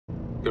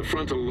The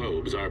frontal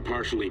lobes are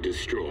partially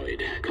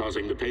destroyed,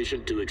 causing the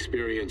patient to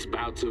experience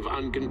bouts of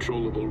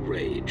uncontrollable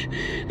rage.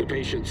 The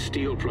patient's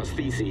steel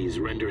prostheses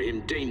render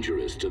him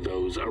dangerous to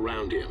those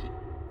around him.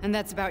 And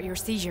that's about your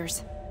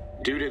seizures.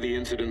 Due to the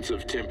incidence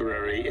of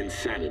temporary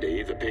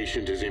insanity, the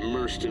patient is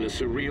immersed in a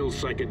surreal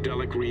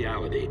psychedelic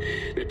reality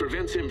that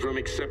prevents him from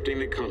accepting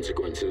the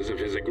consequences of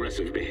his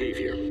aggressive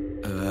behavior.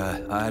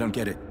 I don't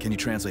get it. Can you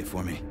translate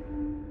for me?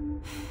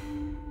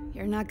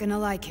 You're not gonna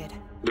like it.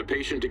 The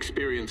patient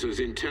experiences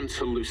intense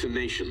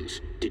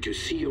hallucinations. Did you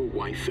see your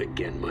wife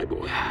again, my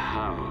boy?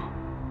 How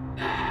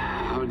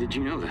did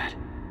you know that?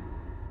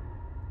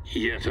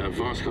 Yet a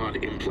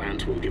Voskhod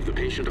implant will give the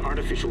patient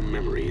artificial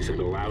memories and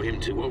allow him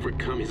to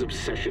overcome his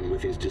obsession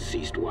with his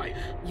deceased wife.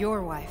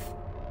 Your wife.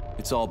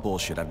 It's all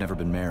bullshit. I've never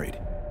been married.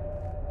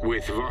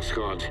 With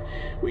Voskhod,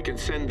 we can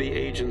send the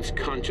agent's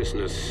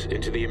consciousness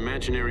into the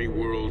imaginary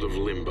world of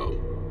Limbo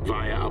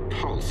via a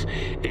pulse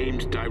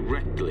aimed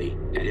directly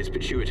at his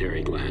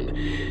pituitary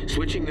gland,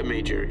 switching the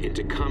Major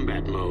into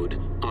combat mode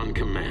on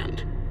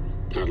command.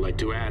 I'd like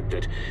to add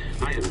that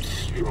I am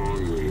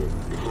strongly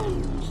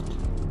opposed.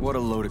 What a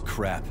load of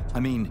crap. I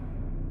mean,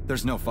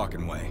 there's no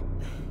fucking way.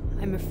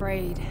 I'm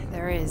afraid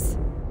there is.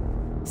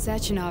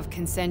 Sechenov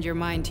can send your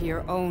mind to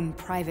your own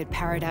private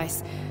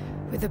paradise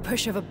with the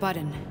push of a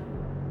button.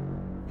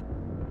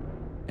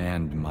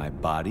 And my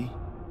body?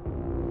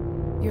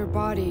 Your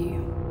body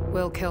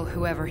will kill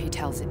whoever he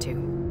tells it to.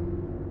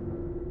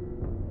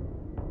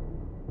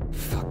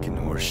 Fucking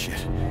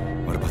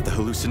horseshit. What about the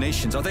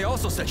hallucinations? Are they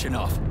also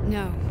Sechenov?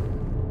 No.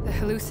 The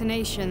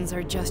hallucinations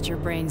are just your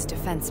brain's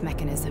defense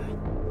mechanism.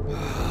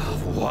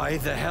 Why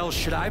the hell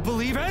should I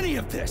believe any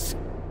of this?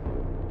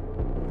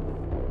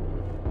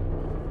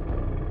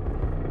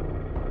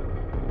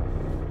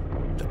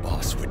 The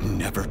boss would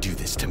never do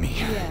this to me.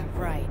 Yeah,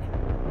 right.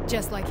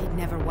 Just like he'd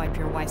never wipe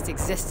your wife's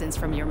existence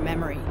from your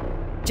memory.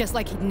 Just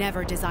like he'd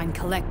never design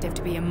Collective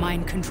to be a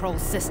mind control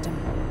system.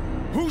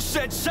 Who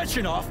said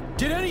Sechenov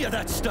did any of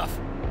that stuff?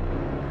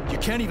 You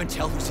can't even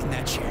tell who's in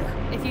that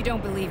chair. If you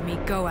don't believe me,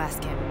 go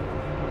ask him.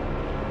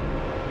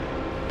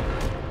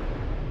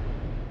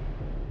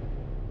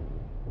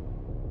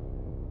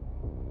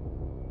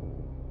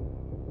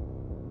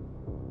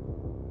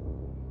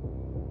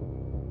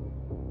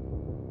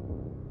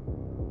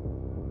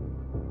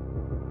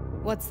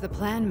 What's the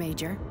plan,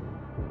 Major?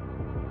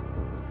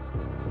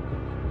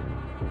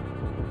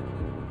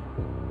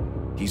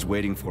 He's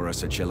waiting for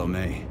us at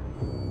Chelomey.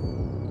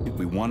 If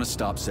we want to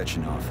stop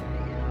Sechenov,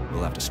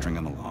 we'll have to string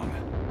him along.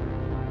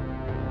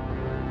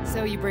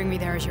 So you bring me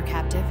there as your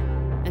captive,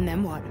 and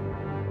then what?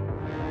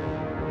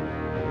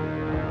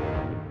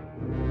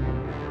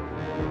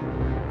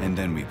 And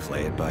then we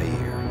play it by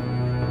ear.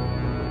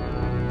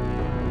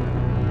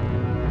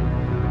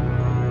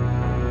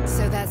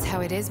 So that's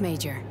how it is,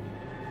 Major.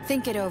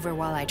 Think it over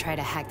while I try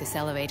to hack this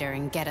elevator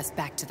and get us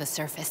back to the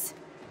surface.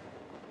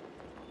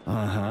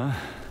 Uh-huh.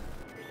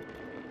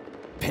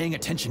 Paying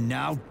attention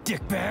now,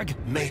 dickbag?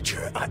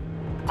 Major,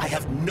 I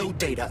have no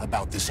data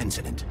about this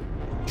incident.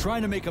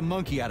 Trying to make a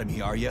monkey out of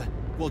me, are you?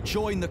 Well,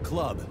 join the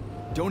club.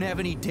 Don't have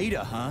any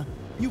data, huh?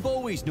 You've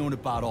always known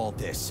about all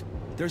this.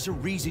 There's a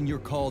reason you're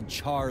called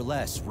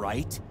Charless,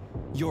 right?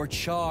 You're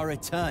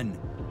Char-a-ton.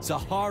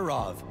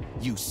 Zaharov,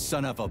 you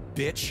son of a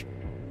bitch.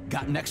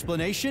 Got an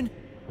explanation?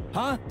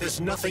 Huh?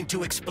 There's nothing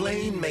to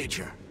explain,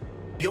 Major.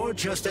 You're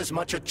just as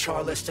much a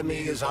Charless to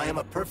me as I am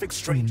a perfect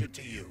stranger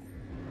to you.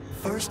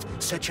 First,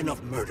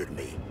 Sechenov murdered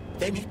me.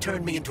 Then he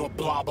turned me into a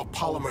blob of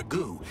polymer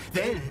goo.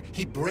 Then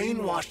he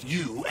brainwashed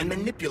you and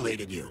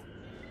manipulated you.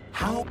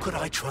 How could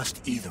I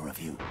trust either of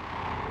you?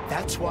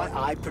 That's why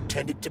I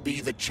pretended to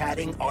be the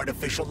chatting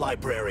artificial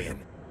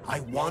librarian. I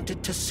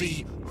wanted to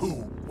see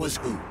who was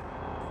who.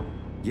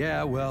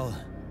 Yeah, well,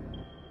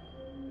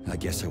 I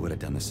guess I would have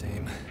done the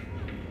same.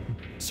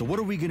 So what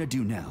are we gonna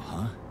do now,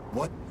 huh?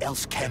 What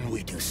else can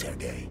we do,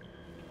 Sergei?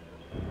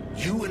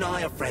 You and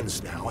I are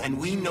friends now, and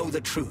we know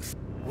the truth.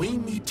 We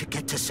need to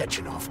get to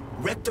Sechenov,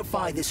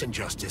 rectify this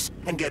injustice,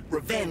 and get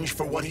revenge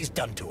for what he's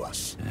done to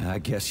us. I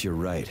guess you're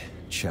right,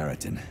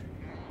 Chariton.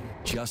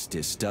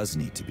 Justice does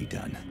need to be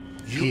done.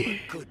 You're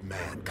a good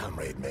man,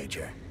 Comrade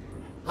Major.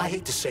 I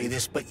hate to say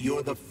this, but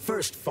you're the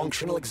first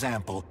functional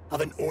example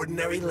of an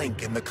ordinary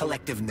link in the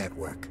Collective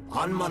network.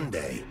 On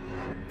Monday,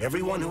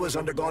 everyone who has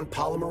undergone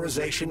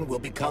polymerization will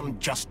become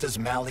just as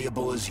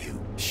malleable as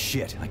you.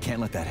 Shit, I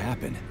can't let that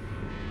happen.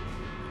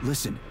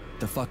 Listen,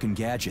 the fucking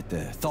gadget,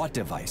 the thought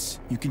device,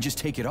 you can just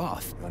take it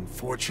off.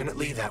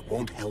 Unfortunately, that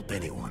won't help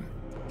anyone.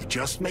 It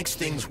just makes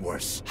things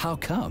worse. How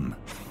come?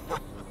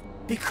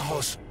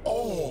 Because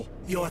all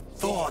your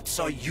thoughts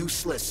are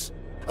useless.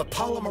 A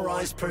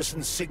polymerized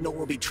person's signal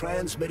will be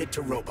transmitted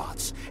to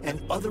robots and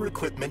other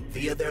equipment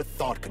via their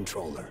thought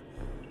controller.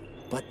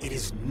 But it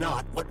is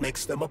not what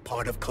makes them a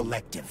part of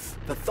Collective.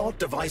 The thought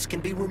device can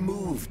be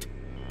removed,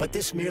 but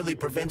this merely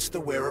prevents the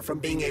wearer from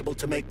being able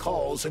to make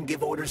calls and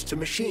give orders to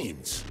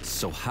machines.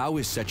 So how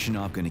is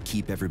Sechenov gonna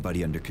keep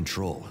everybody under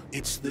control?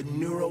 It's the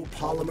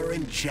neuropolymer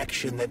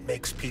injection that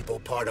makes people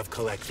part of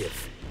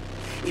Collective.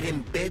 it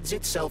embeds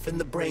itself in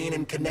the brain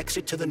and connects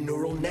it to the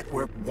neural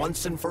network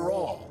once and for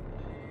all.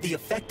 The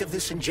effect of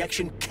this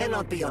injection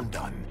cannot be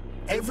undone.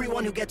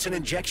 Everyone who gets an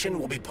injection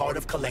will be part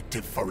of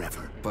Collective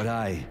forever.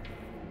 But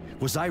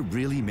was I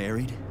really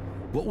married?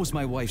 What was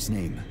my wife's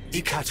name?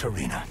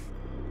 Ekaterina.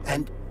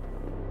 And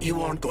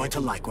you aren't going to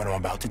like what I'm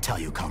about to tell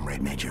you,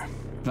 Comrade Major.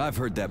 I've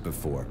heard that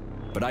before,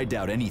 but I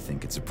doubt anything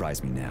could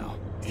surprise me now.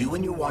 You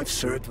and your wife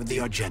served with the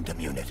Argentum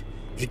unit.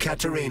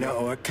 Ekaterina,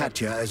 or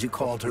Katya as you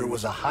called her,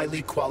 was a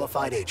highly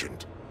qualified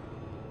agent.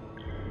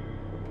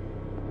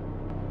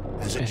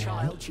 As a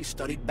child, she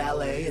studied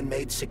ballet and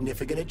made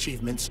significant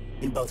achievements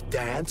in both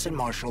dance and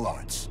martial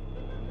arts.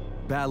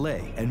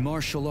 Ballet and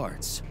martial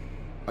arts?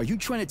 Are you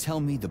trying to tell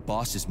me the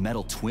boss is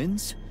metal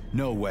twins?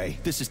 No way.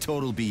 This is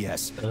total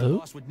BS. The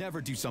boss would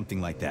never do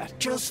something like that.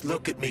 Just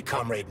look at me,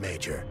 Comrade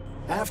Major.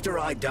 After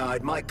I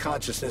died, my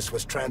consciousness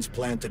was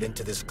transplanted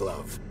into this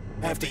glove.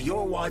 After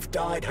your wife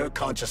died, her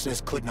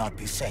consciousness could not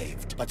be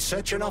saved. But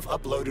Sechenov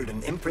uploaded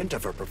an imprint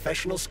of her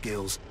professional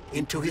skills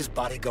into his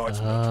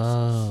bodyguard's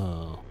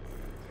matrices.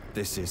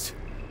 This is...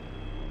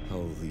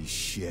 Holy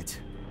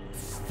shit.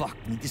 Fuck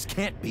me, this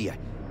can't be a...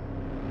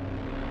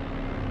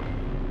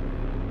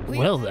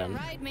 Well then.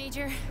 Right,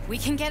 Major. We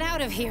can get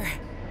out of here.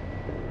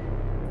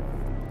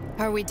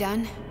 Are we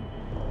done?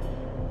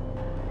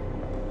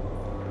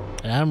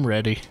 I'm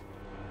ready.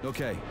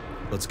 Okay,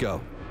 let's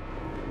go.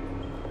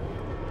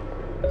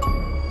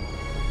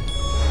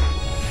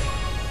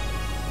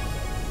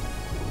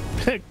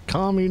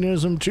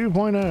 Communism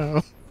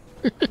 2.0.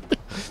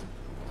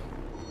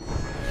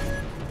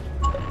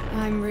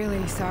 I'm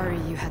really sorry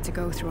you had to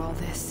go through all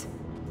this.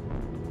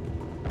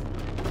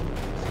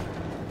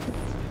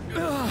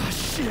 Ah,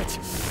 shit!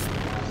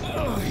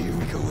 Oh, here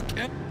we go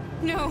again.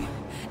 No,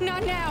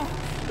 not now!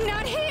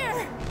 Not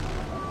here!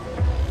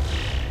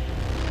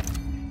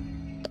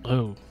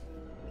 Oh.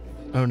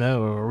 Oh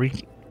no, are we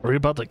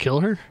about to kill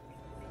her?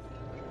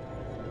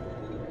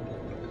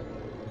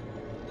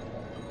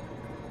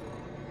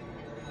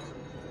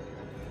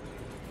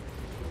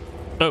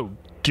 Oh,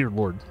 dear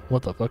Lord.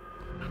 What the fuck?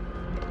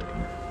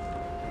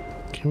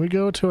 Can we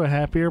go to a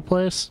happier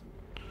place?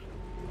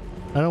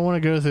 I don't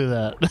want to go through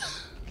that.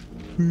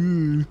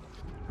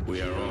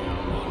 We are all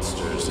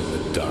monsters in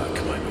the dark,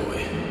 my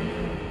boy.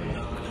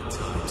 How many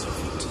times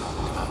have we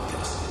talked about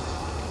this?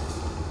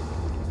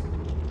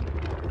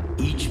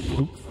 Each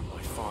book from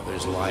my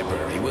father's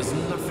library was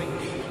nothing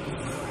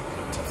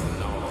but the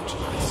knowledge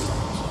I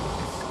sought.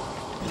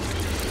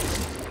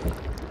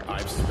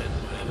 I've spent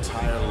my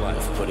entire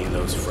life putting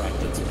those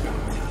fragments back,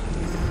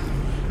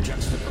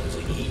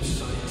 juxtaposing each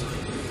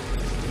scientific.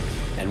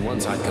 And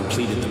once I'd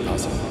completed the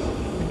puzzle,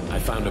 I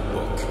found a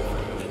book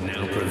that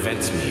now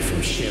prevents me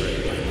from sharing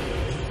my knowledge.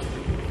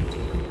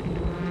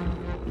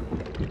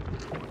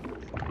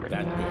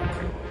 That book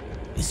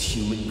is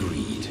Human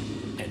Greed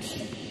and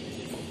Human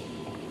Evil.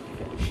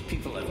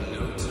 People have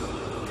no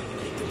time to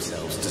dedicate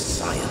themselves to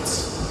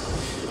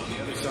science. On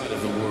the other side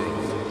of the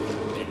world,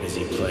 they're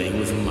busy playing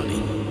with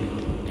money.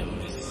 And on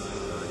this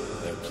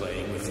side, they're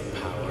playing with the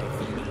power of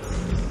the mass.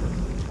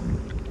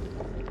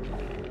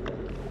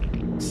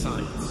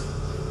 Science,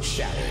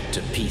 shattered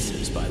to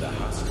pieces by the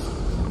husks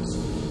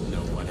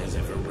no one has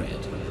ever read.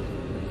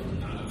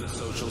 None of the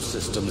social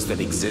systems that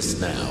exist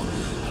now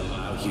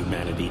allow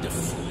humanity to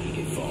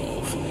fully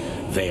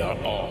evolve. They are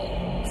all.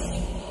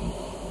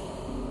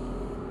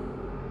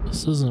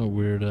 This isn't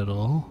weird at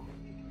all.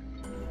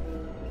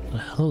 The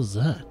hell is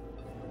that?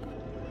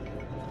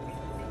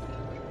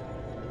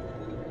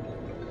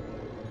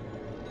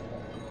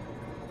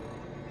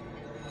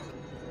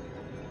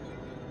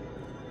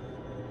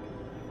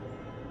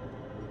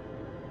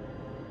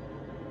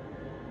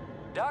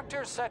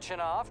 Dr.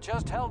 Sechenov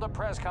just held a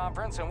press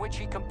conference in which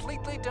he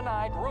completely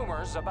denied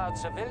rumors about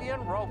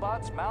civilian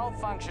robots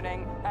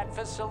malfunctioning at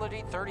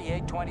Facility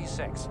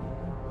 3826.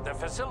 The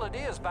facility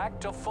is back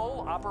to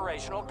full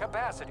operational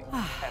capacity,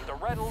 and the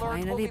red alert will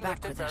Finally be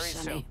back lifted with very us,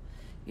 soon. Sonny.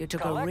 You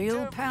took a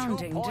real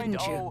pounding,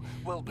 didn't you?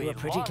 You were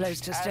pretty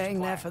close to staying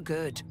there for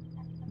good.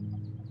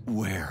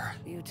 Where?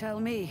 You tell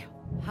me.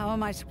 How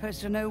am I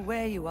supposed to know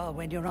where you are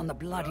when you're on the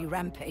bloody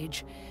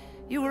rampage?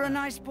 You were a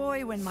nice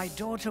boy when my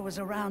daughter was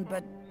around,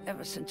 but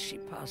ever since she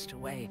passed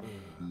away,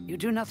 you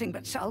do nothing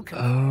but sulk.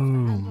 Oh,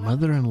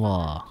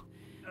 mother-in-law.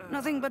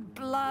 Nothing but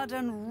blood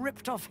and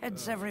ripped off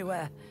heads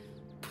everywhere.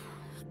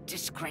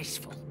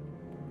 Disgraceful.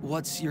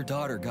 What's your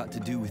daughter got to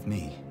do with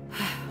me?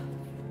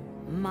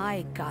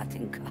 My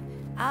Katinka.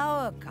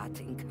 Our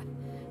Katinka.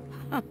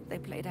 They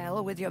played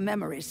hell with your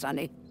memory,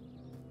 Sonny.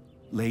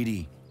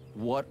 Lady,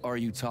 what are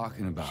you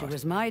talking about? She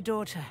was my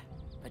daughter,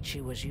 but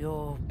she was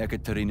your...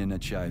 Ekaterina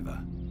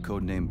Nechaeva,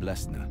 codename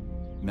Blesna,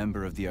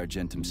 member of the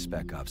Argentum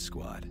Spec Ops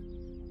squad.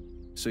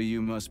 So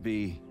you must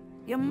be...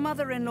 Your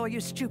mother-in-law, you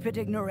stupid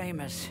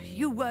ignoramus.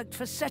 You worked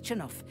for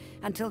Sechenov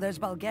until those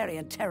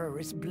Bulgarian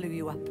terrorists blew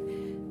you up.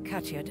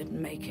 Katya didn't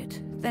make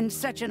it. Then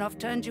Sechenov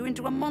turned you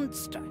into a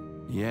monster.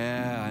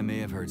 Yeah, I may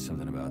have heard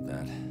something about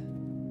that.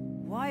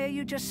 Why are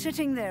you just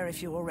sitting there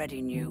if you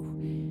already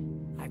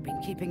knew? I've been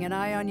keeping an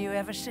eye on you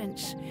ever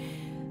since.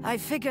 I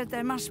figured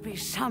there must be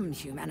some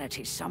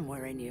humanity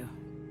somewhere in you.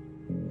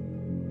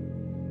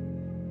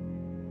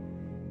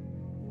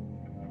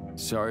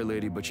 Sorry,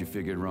 lady, but you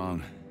figured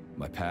wrong.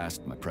 My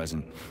past, my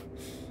present,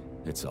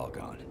 it's all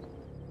gone.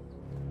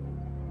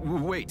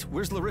 Wait,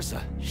 where's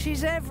Larissa?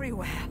 She's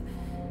everywhere.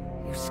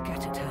 You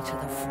scattered her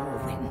to the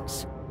four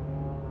winds.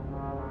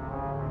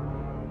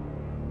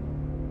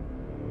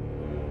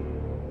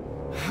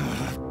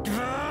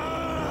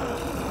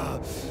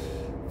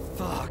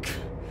 Fuck.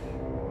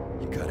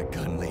 You got a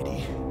gun,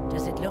 lady.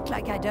 Does it look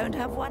like I don't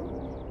have one?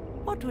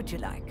 What would you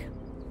like?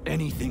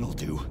 Anything'll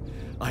do.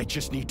 I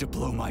just need to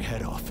blow my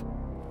head off.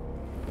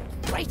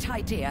 Great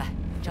idea.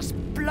 Just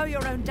blow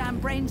your own damn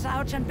brains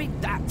out and be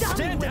done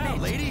Stand with down,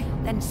 it. lady!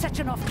 Then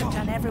Sechenov can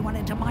turn everyone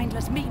into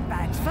mindless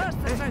meatbags.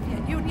 First the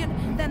Soviet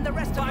Union, then the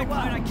rest of the world.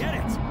 Fine, I get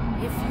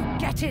it. If you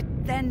get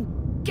it,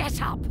 then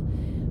get up.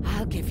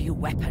 I'll give you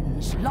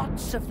weapons,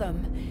 lots of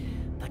them.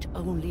 But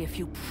only if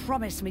you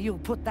promise me you'll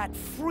put that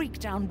freak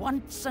down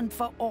once and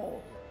for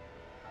all.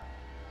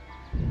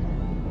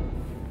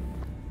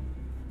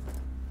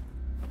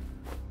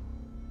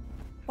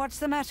 What's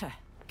the matter?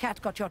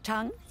 Cat got your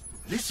tongue?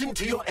 Listen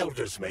to your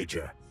elders,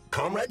 Major.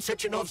 Comrade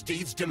Sechenov's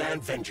deeds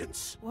demand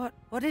vengeance.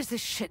 What is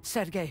this shit,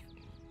 Sergei?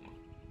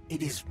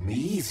 It is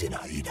me,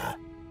 Zinaida.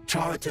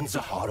 Chariton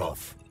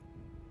Zaharov.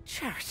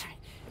 Chariton,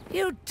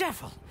 you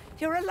devil!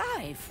 You're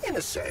alive! In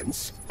a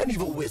sense, an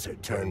evil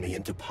wizard turned me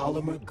into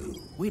polymer goo.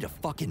 Wait a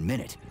fucking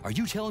minute. Are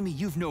you telling me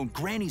you've known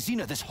Granny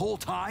Zina this whole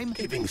time?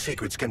 Keeping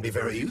secrets can be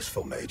very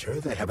useful, Major.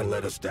 They haven't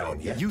let us down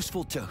yet.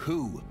 Useful to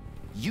who?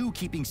 You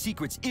keeping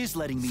secrets is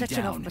letting me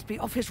Sechenov down. must be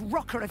off his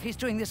rocker if he's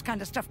doing this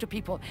kind of stuff to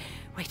people.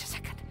 Wait a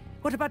second.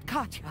 What about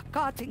Katya,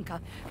 Katinka?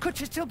 Could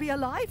she still be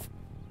alive?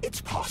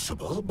 It's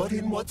possible, but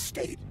in what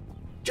state?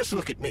 Just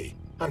look at me.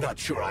 I'm not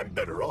sure I'm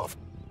better off,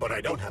 but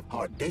I don't have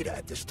hard data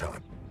at this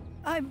time.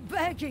 I'm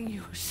begging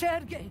you,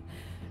 Sergei.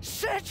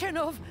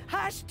 Sechenov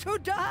has to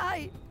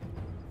die!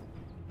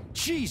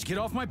 Jeez, get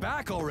off my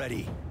back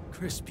already!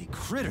 Crispy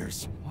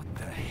critters. What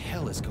the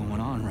hell is going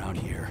on around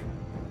here?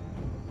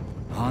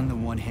 On the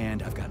one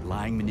hand, I've got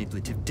lying,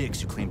 manipulative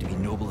dicks who claim to be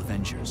noble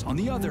avengers. On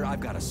the other, I've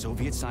got a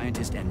Soviet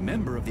scientist and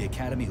member of the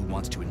Academy who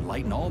wants to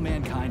enlighten all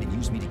mankind and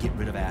use me to get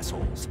rid of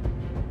assholes.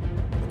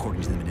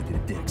 According to the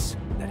manipulative dicks,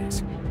 that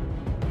is.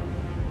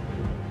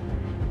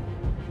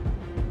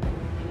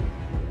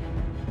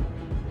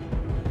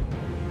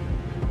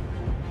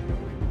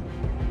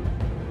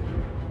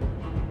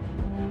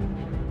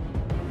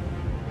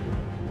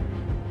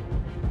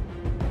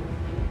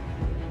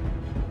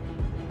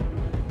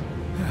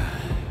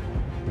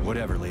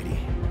 Whatever, lady.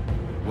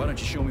 Why don't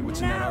you show me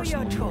what's in that Now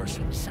arsenal you're of yours?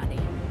 talking, Sonny.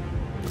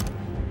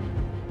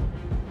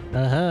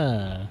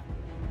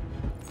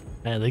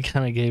 And they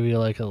kind of gave you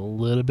like a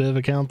little bit of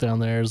a countdown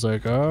there. It's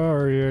like, oh,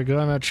 are you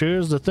gonna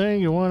choose the thing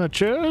you want to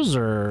choose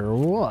or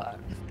what?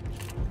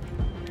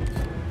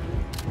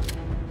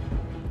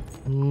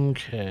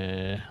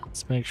 Okay,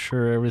 let's make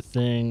sure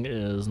everything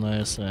is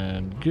nice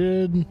and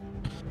good.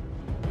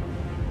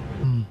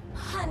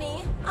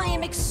 Honey, I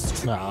am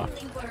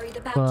extremely worried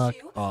about fuck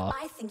you. off.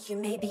 I think you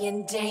may be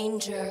in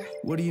danger.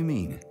 What do you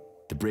mean?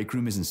 The break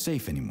room isn't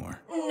safe anymore.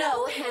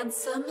 No,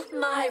 handsome.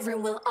 My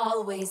room will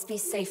always be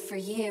safe for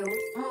you.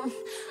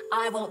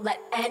 I won't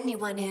let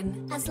anyone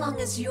in as long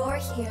as you're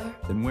here.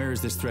 Then where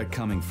is this threat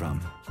coming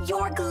from?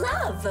 Your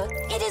glove.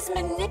 It is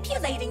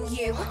manipulating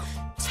you.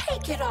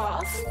 Take it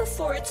off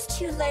before it's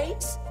too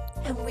late.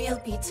 And we'll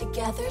be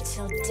together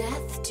till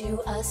death do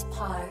us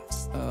part.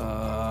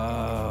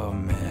 Oh,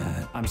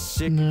 man. I'm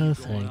sick No,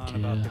 of going thank on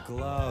about you. the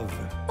glove.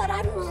 But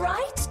I'm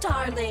right,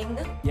 darling.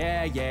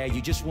 Yeah,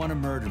 you just want to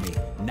murder me.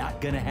 Not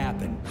gonna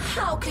happen.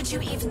 How could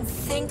you even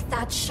think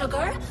that,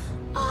 sugar?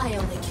 I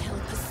only kill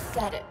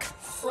pathetic,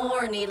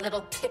 horny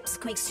little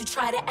pipsqueaks who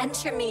try to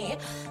enter me,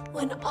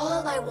 when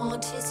all I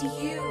want is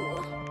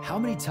you. How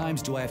many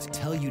times do I have to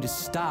tell you to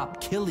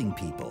stop killing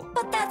people?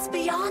 But that's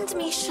beyond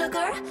me,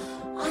 sugar.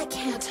 I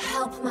can't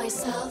help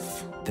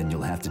myself. Then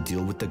you'll have to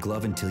deal with the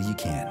glove until you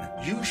can.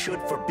 You should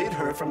forbid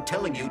her from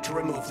telling you to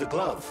remove the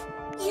glove.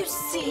 You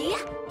see?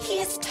 He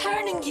is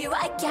turning you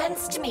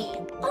against me.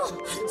 Oh,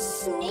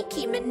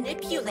 sneaky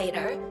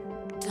manipulator.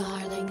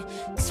 Darling,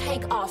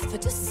 take off the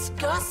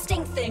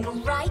disgusting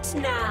thing right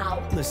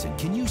now. Listen,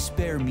 can you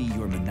spare me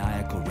your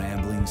maniacal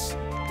ramblings?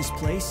 This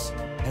place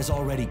has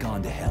already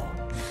gone to hell.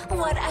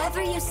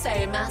 Whatever you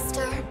say,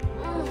 Master.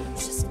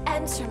 Just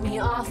enter me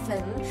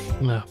often.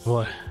 No,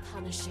 boy.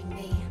 Punishing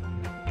me.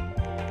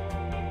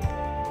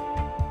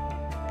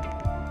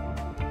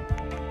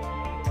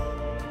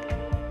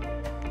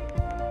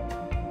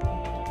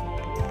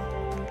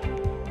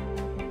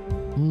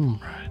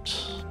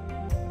 Right.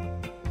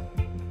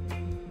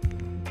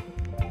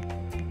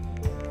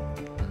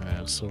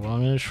 Alright, so what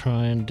I'm gonna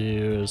try and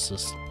do is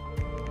just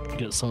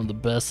get some of the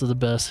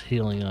best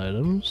healing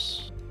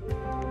items.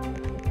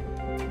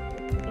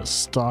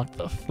 Just stock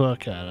the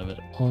fuck out of it.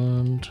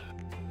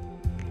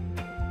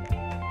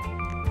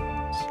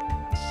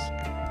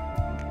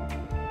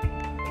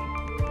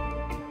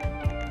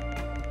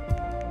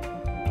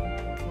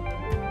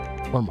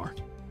 One more.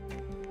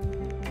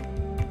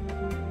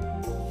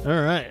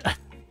 Alright.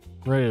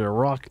 Ready to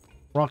rock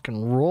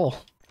and roll.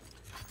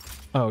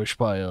 Oh, we should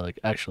probably like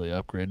actually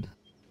upgrade.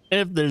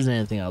 If there's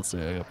anything else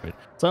to upgrade.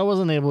 So I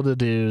wasn't able to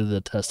do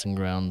the testing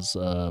grounds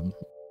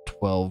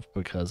 12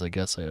 because I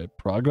guess I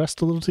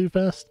progressed a little too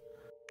fast.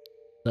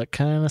 That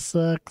kind of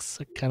sucks.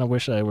 I kind of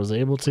wish I was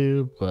able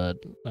to, but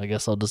I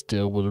guess I'll just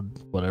deal with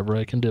whatever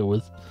I can deal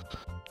with.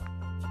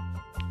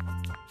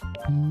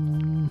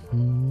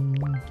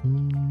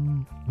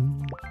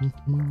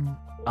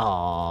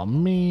 Aw,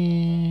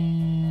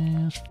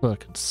 man. This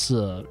fucking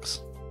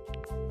sucks.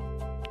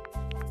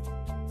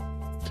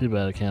 Too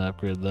bad I can't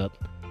upgrade that.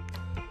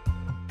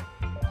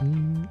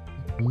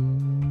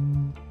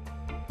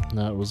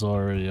 That was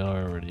already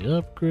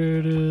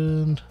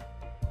upgraded.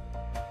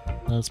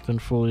 That's been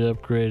fully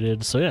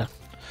upgraded. So yeah,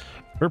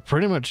 we're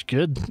pretty much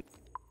good.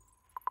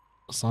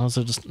 As long as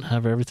I just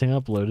have everything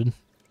uploaded.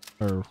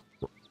 Or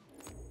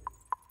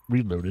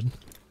reloaded.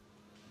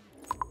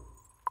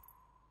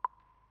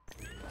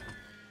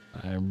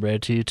 I'm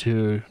ready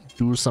to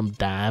do some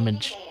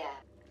damage.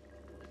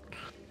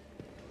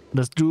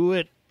 Let's do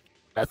it.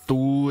 Let's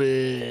do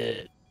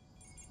it.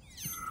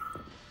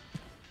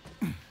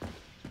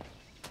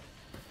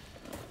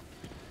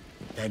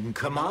 Then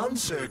come on,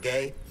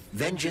 Sergei.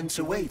 Vengeance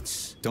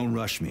awaits. Don't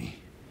rush me.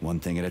 One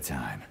thing at a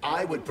time.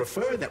 I would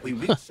prefer that we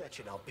reach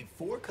Sechenov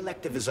before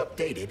Collective is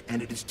updated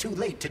and it is too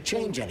late to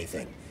change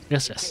anything.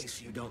 Yes, In yes.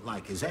 case you don't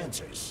like his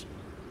answers.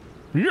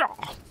 Yeah.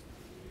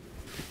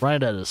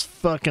 Right at his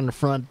fucking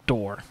front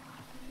door.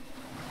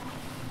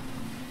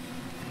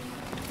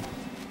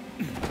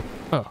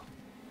 Oh.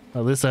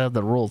 At least I have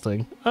the roll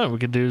thing. Oh, we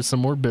could do some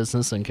more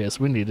business in case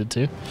we needed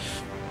to.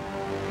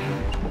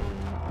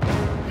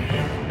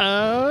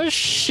 Oh,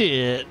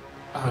 shit.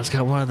 Oh, it's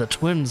got one of the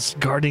twins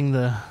guarding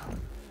the...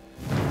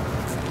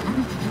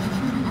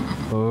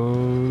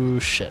 Oh,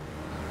 shit.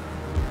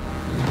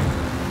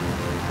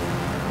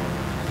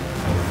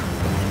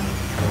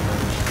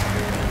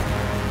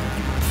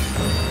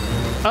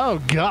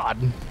 Oh, God.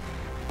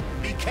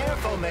 Be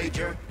careful,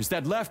 Major. Is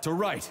that left or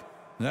right?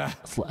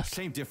 That's left.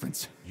 Same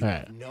difference. You All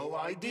right. have no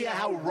idea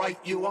how right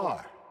you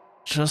are.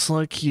 Just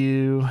like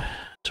you,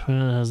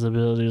 Twin has the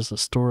abilities to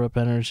store up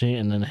energy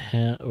and then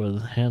with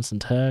enhance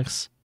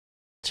attacks,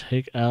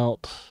 take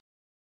out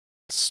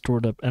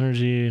stored up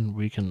energy, and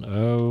we can.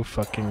 Oh,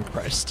 fucking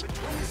Christ. The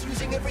Twin is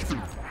using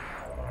everything.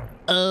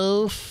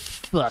 Oh,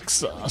 fuck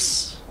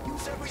sauce.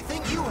 Use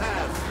everything you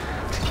have.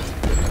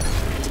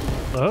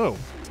 Oh.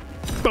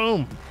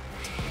 Boom.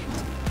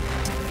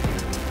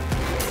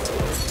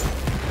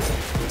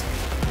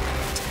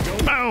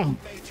 Boom.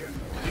 Major,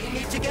 we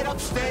need to get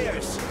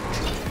upstairs.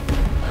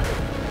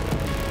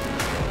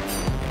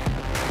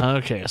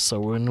 Okay, so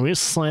when we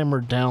slam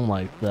her down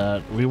like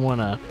that, we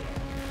want to...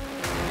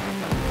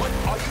 What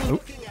are you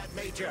looking at,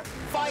 Major?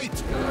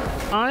 Fight!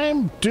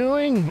 I'm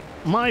doing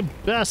my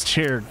best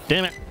here,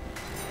 damn it.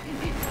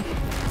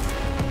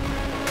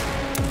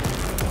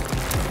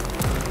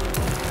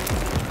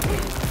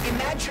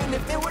 Imagine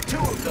if there were two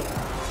of them.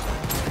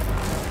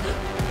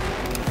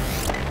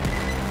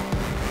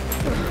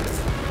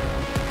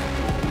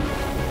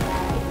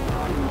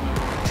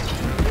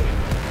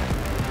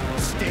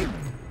 Stay.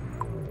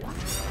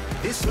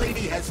 This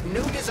lady has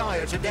no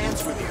desire to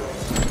dance with you.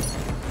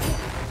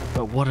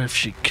 But what if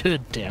she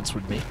could dance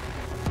with me?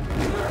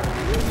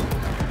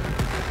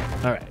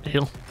 Alright,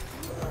 heal.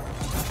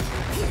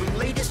 The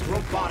latest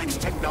robotics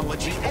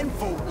technology, and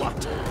for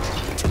what?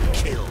 To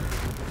kill.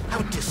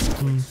 How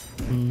disgraceful.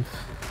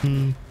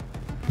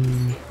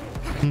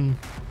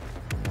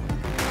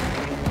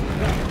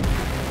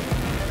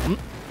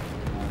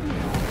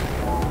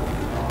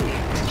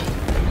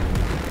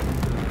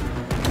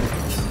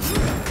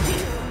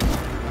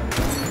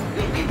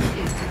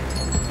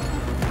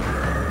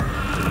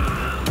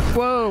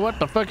 Whoa, what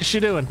the fuck is she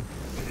doing?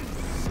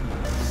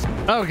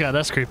 Oh god,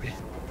 that's creepy.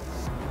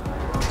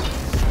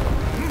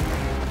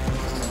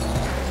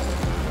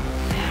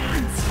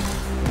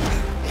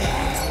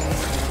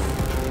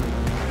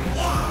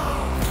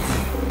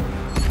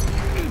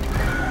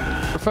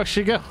 Where the fuck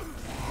she go?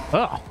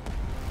 Oh.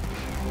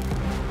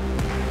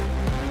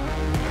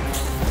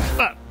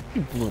 Ah,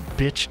 you little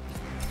bitch.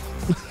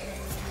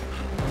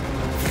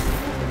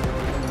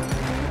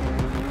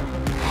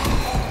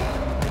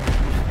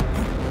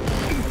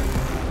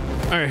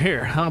 Alright,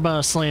 here. How about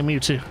I slam you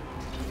too?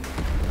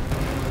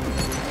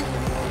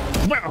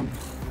 Wow.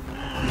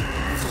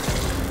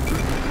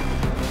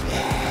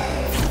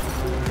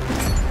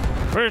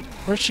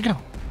 Where'd she go?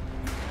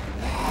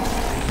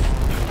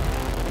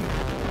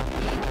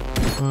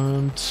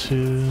 1,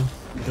 2,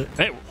 3.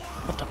 Hey,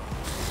 what the?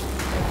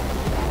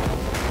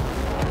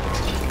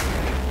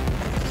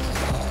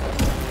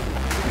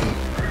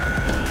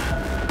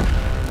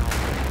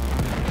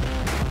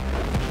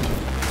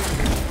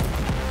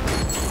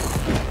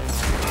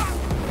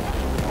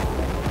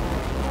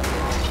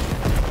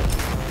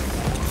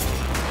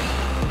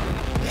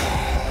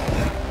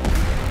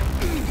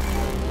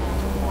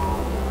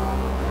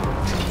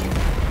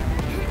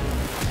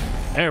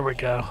 There we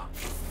go.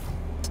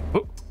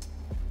 Oh.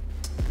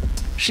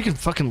 She can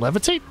fucking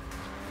levitate?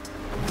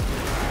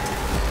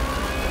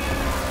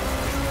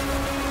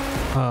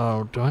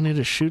 Oh, do I need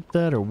to shoot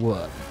that or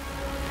what?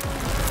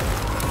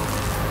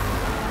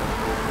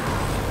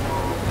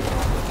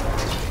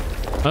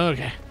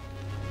 Okay.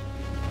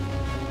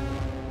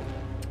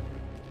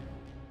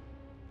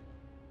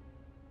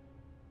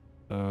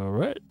 All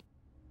right.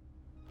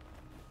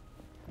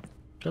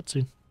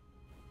 Cutscene.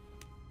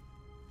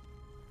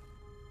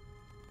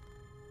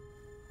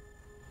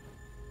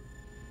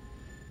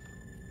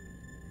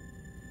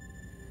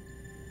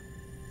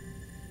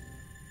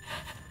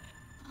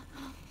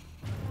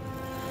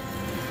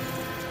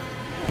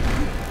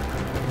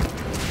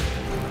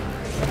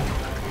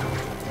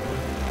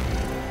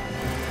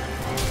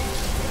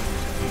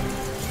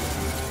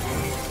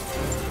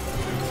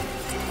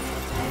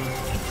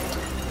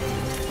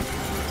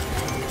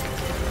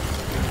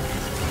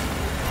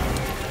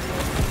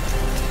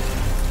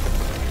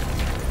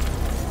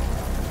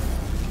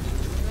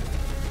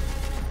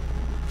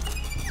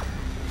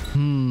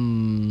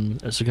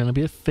 Is there gonna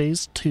be a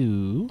phase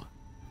 2?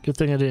 Good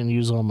thing I didn't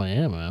use all my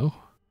ammo.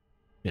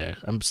 Yeah,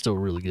 I'm still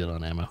really good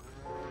on ammo.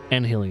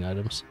 And healing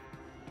items.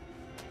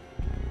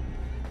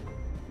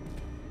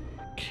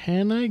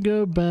 Can I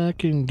go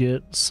back and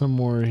get some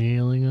more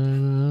healing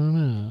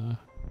items?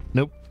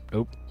 Nope,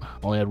 nope.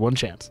 Only had one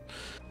chance.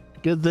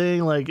 Good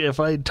thing, like, if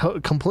I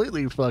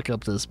completely fuck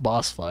up this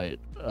boss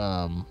fight,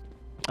 I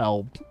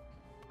don't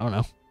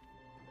know.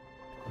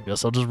 I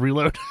guess I'll just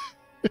reload.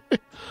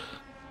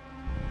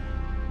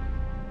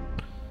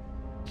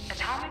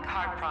 Atomic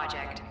Heart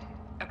Project,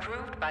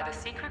 approved by the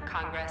Secret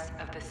Congress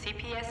of the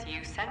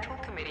CPSU Central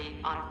Committee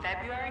on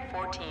February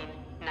 14,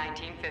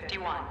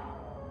 1951.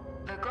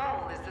 The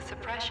goal is the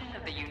suppression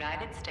of the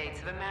United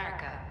States of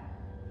America,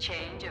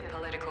 change of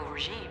political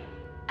regime,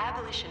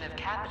 abolition of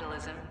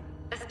capitalism,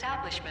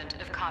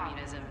 establishment of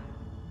communism,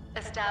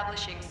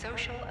 establishing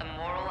social and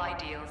moral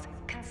ideals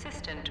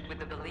consistent with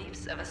the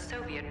beliefs of a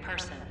Soviet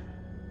person.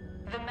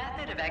 The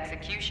method of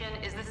execution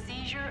is the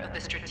seizure of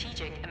the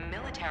strategic and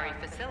military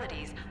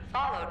facilities,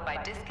 followed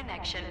by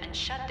disconnection and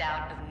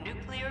shutdown of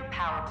nuclear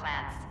power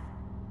plants.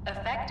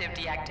 Effective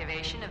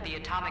deactivation of the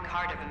Atomic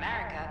Heart of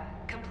America,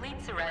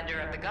 complete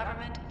surrender of the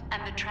government,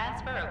 and the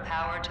transfer of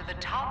power to the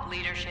top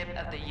leadership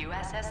of the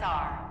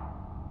USSR.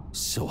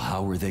 So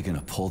how are they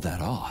gonna pull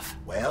that off?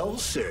 Well,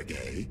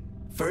 Sergei,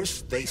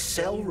 first they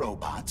sell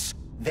robots,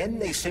 then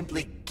they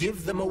simply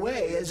give them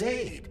away as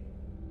aid.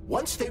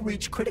 Once they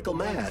reach critical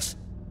mass,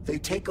 they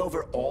take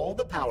over all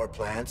the power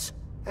plants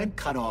and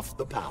cut off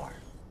the power.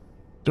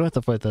 Do I have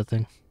to fight that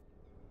thing?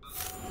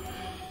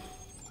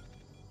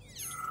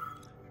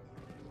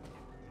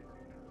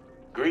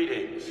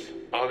 Greetings,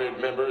 honored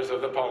members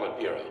of the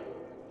Politburo.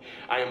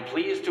 I am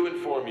pleased to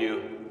inform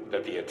you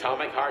that the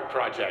Atomic Heart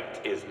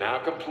Project is now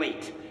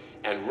complete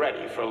and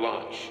ready for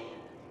launch.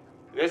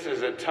 This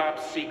is a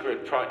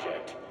top-secret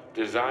project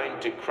designed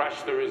to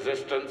crush the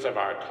resistance of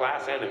our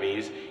class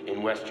enemies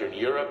in Western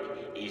Europe,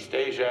 East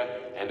Asia,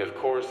 and of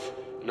course,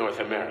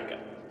 North America.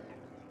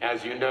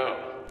 As you know,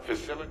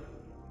 facility...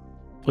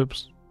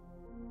 Oops.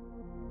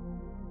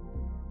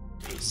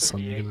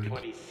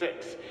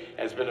 3826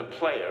 has been a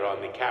player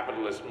on the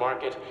capitalist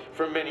market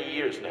for many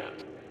years now,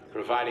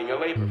 providing a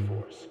labor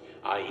force,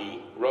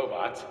 i.e.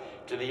 robots,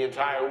 to the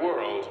entire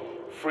world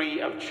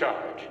free of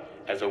charge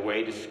as a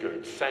way to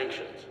skirt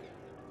sanctions.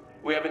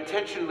 We have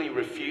intentionally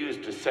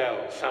refused to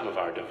sell some of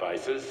our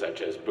devices,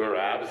 such as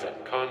Burabs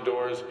and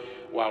Condors,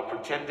 while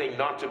pretending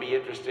not to be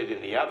interested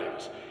in the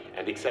others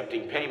and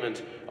accepting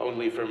payment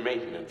only for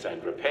maintenance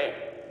and repair.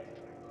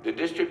 The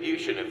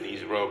distribution of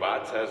these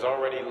robots has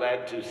already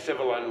led to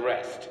civil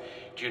unrest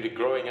due to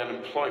growing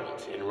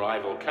unemployment in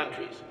rival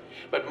countries.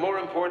 But more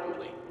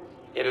importantly,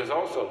 it has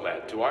also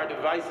led to our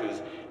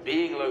devices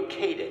being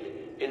located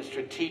in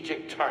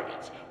strategic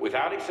targets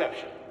without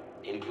exception,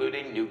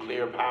 including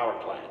nuclear power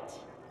plants.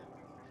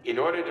 In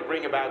order to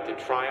bring about the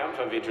triumph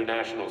of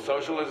international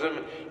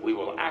socialism, we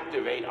will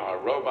activate our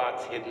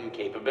robots' hidden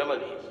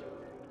capabilities.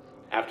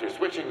 After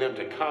switching them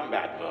to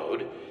combat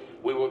mode,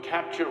 we will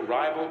capture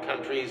rival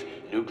countries'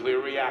 nuclear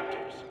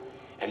reactors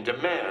and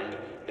demand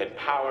that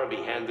power be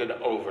handed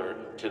over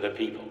to the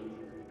people.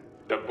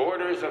 The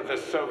borders of the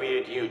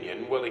Soviet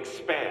Union will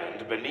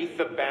expand beneath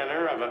the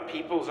banner of a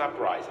people's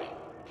uprising.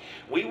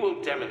 We will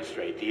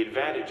demonstrate the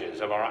advantages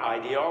of our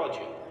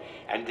ideology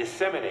and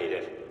disseminate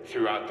it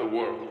throughout the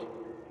world.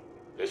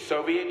 The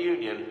Soviet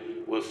Union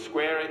will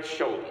square its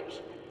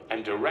shoulders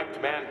and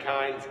direct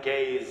mankind's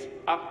gaze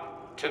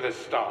up to the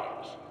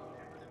stars.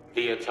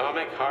 The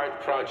Atomic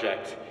Heart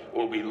Project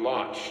will be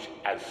launched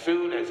as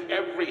soon as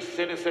every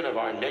citizen of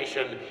our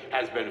nation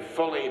has been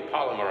fully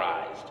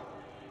polymerized.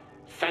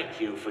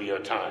 Thank you for your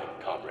time,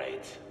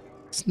 comrades.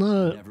 It's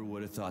not... Never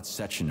would have thought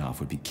Sechenov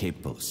would be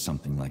capable of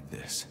something like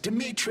this.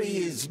 Dmitri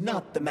is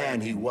not the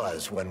man he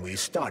was when we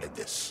started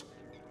this.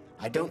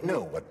 I don't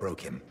know what broke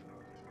him.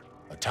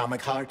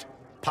 Atomic Heart,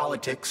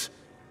 politics,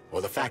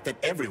 or the fact that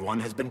everyone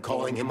has been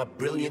calling him a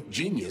brilliant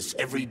genius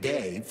every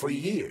day for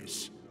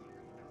years.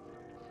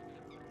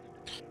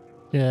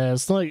 Yeah,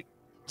 it's like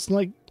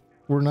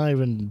we're not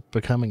even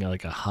becoming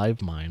like a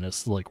hive mind.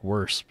 It's like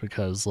worse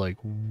because like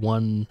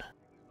one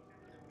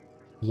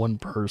one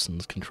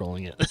person's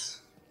controlling it.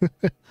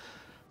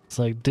 It's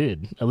like,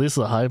 dude, at least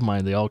the hive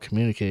mind, they all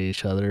communicate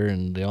each other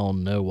and they all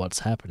know what's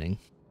happening.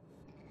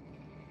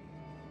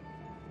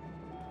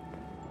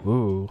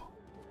 Ooh.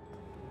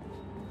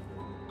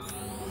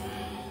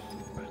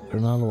 They're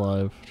not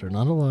alive. They're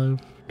not alive.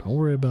 Don't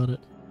worry about it.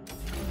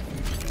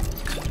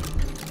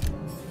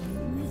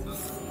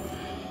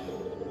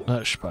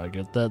 I should probably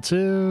get that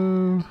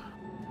too.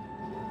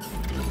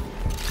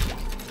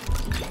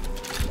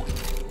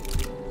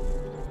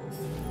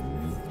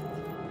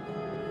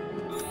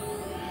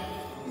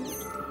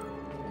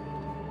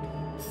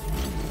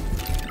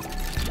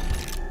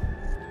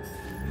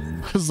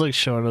 It's like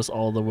showing us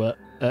all the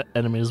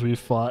enemies we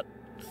fought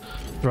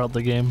throughout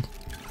the game.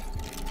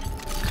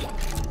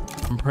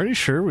 I'm pretty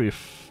sure we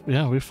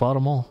fought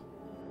them all.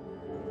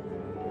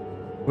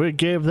 We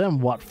gave them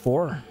what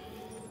for?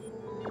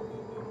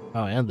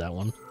 Oh, and that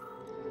one.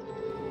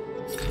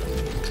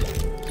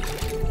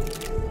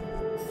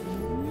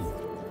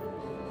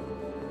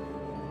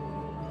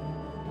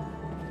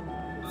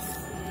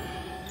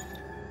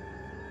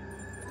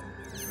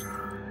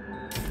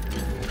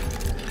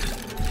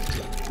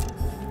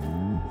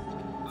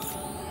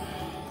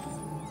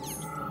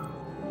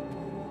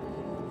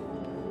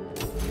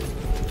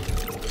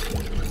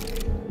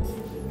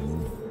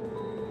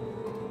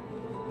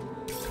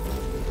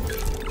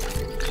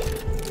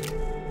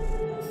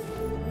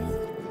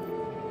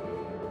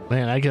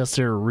 Man, I guess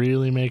they're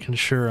really making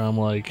sure I'm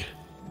like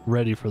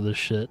ready for this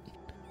shit.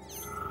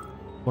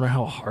 Wonder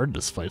how hard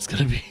this fight's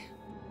gonna be.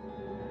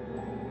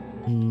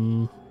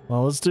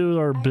 Well, let's do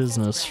our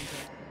business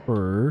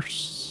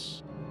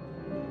first.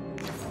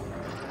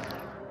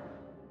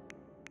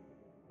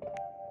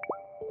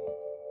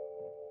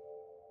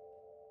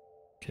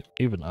 Can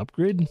we even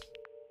upgrade?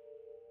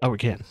 Oh, we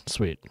can.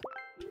 Sweet.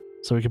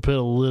 So we can put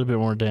a little bit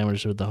more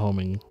damage with the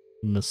homing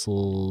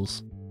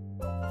missiles.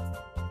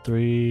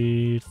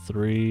 3,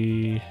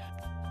 3,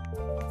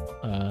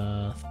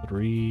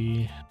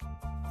 3.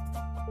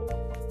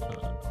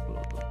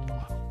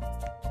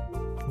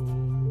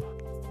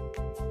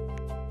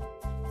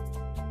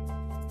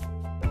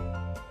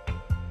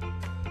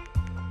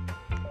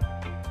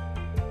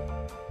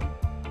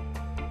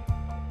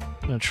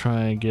 I'm gonna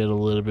try and get a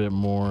little bit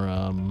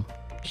more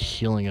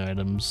healing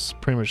items,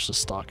 pretty much to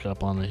stock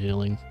up on the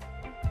healing,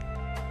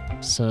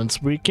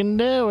 since we can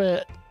do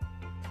it.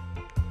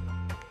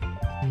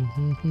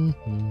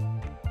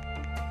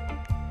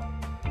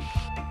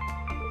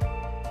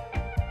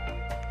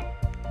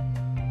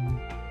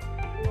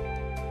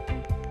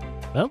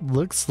 That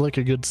looks like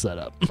a good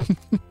setup.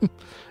 If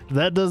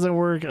that doesn't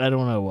work, I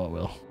don't know what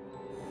will.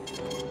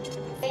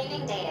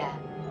 Saving data.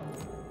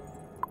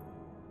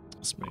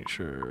 Let's make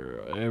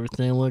sure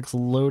everything looks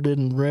loaded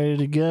and ready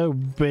to go,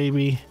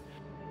 baby.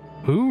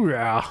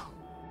 Hoorah!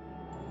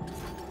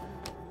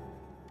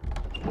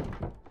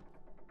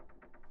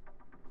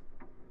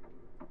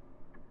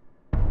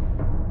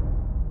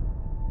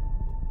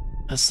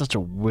 That's such a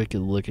wicked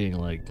looking,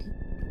 like,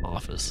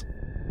 office.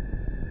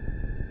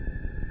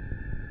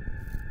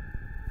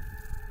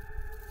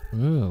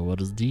 Oh,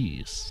 what is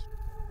these?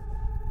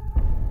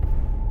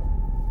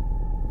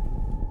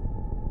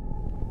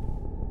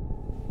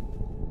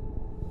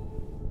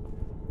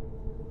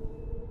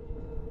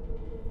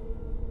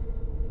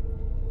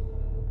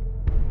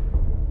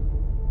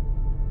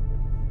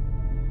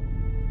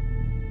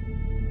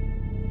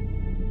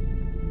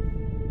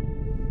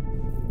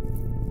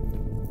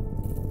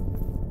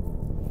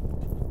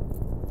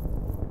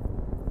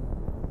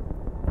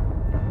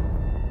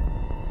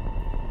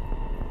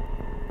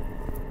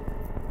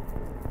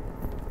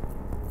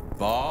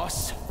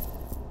 Boss?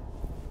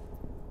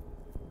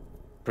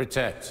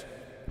 Protect.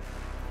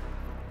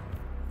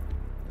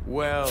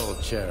 Well,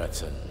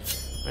 Cheriton,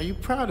 are you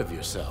proud of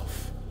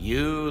yourself?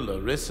 You,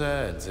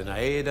 Larissa, and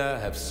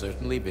Zenaida have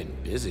certainly been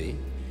busy.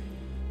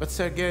 But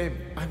Sergei,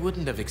 I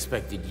wouldn't have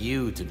expected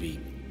you to be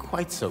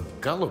quite so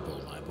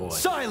gullible, my boy.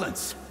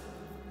 Silence!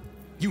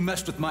 You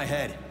messed with my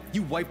head.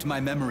 You wiped my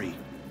memory.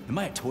 Am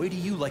I a toy to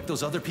you like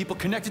those other people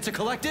connected to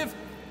Collective?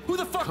 Who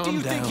the fuck do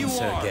you think you are? Calm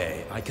down,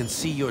 Sergei. I can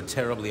see you're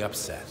terribly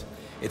upset.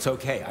 It's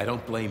okay, I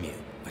don't blame you.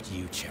 But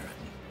you, Cheriton,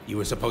 you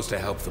were supposed to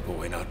help the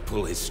boy, not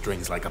pull his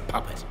strings like a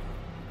puppet.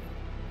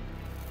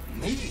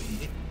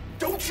 Me?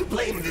 Don't you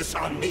blame this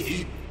on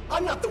me?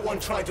 I'm not the one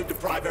trying to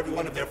deprive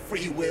everyone of their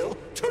free will,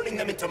 turning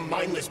them into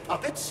mindless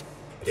puppets.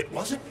 It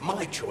wasn't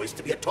my choice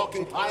to be a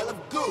talking pile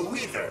of goo,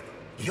 either.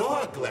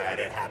 You're glad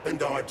it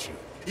happened, aren't you?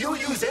 You'll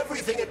use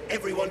everything and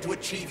everyone to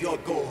achieve your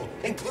goal,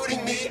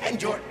 including me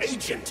and your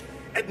agent.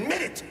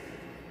 Admit it!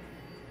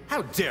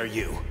 How dare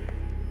you?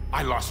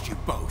 I lost you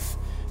both,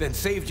 then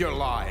saved your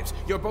lives.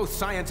 You're both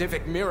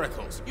scientific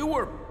miracles. You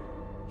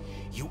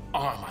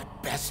are my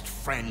best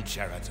friend,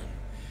 Cheriton.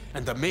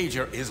 And the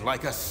Major is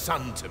like a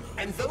son to me.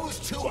 And those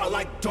two are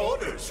like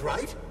daughters,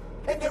 right?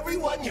 And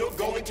everyone you're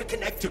going to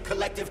connect to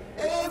Collective,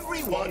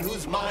 everyone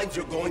whose minds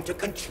you're going to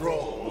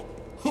control.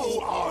 Who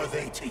are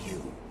they to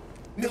you?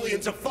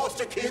 Millions of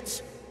foster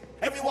kids?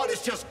 Everyone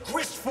is just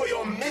grist for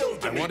your mill,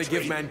 Dimitri. I want to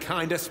give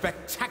mankind a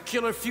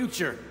spectacular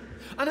future.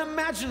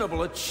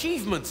 unimaginable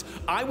achievements.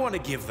 I want to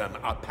give them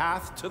a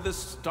path to the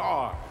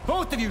star.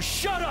 Both of you,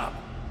 shut up!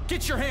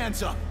 Get your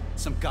hands up!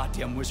 Some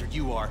goddamn wizard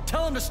you are.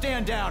 Tell him to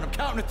stand down. I'm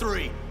counting to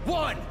 3.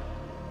 1!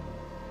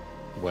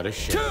 What a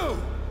shame. 2!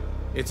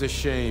 It's a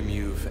shame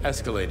you've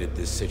escalated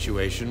this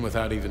situation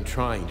without even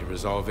trying to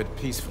resolve it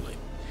peacefully.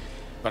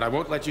 But I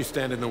won't let you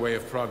stand in the way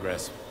of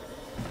progress.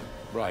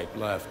 Right,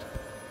 left,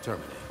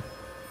 terminate.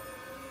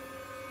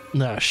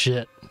 Nah,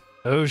 shit.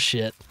 Oh,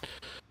 shit.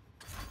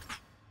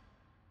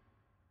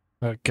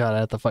 Oh, God, I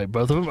have to fight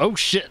both of them. Oh,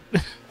 shit.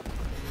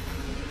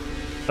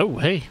 Oh,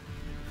 hey.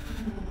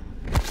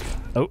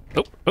 Oh,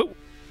 oh, oh.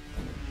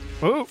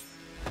 Oh.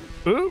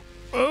 Oh.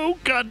 Oh,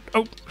 God.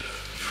 Oh.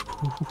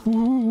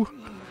 Ooh.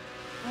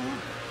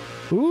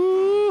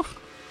 Ooh.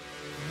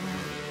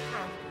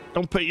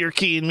 Don't put your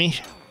key in me.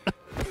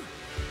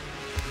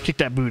 Kick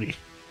that booty.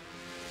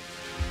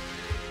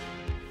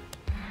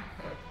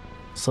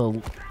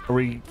 So, are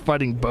we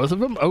fighting both of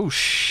them? Oh,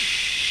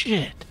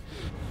 shit.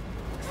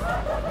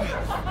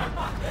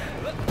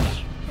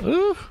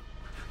 Ooh.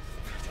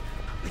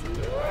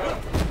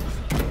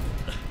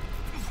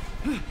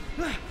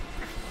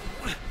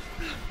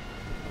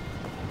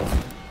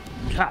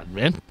 God,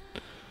 man.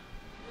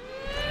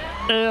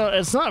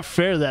 It's not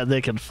fair that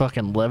they can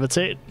fucking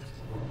levitate.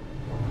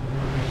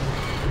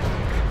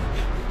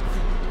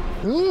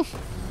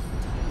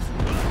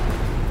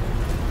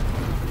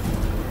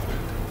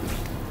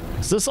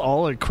 Is this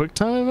all a quick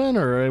time event,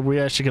 or are we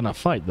actually gonna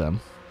fight them?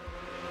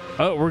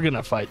 Oh, we're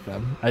gonna fight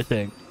them, I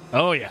think.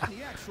 Oh yeah.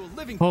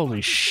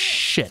 Holy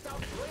shit.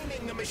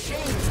 The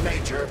machines,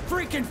 Major.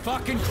 Freaking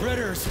fucking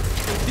critters!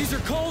 These are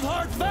cold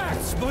hard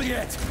facts,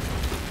 Bullet!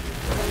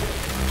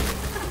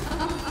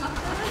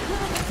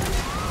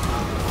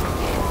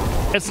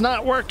 It's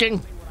not working. You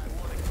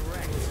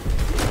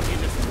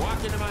just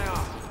walk into my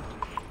office.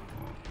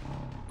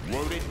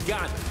 Loaded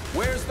gun.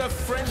 Where's the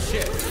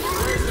friendship?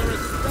 Where's the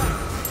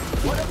respect?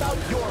 What about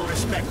your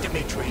respect,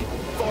 Dimitri?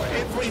 For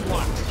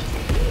everyone.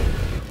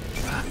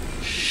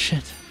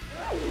 Shit.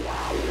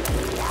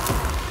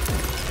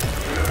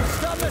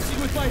 Stop messing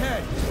with my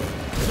head!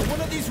 So one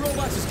of these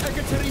robots is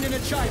Ekaterina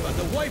Nechaeva,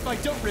 the wife I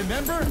don't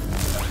remember?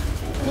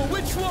 Well,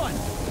 which one?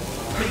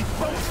 They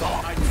both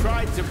are. I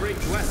tried to bring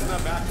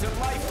Glesna back to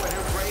life when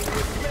her brain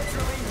was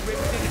literally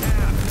ripped in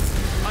half.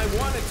 I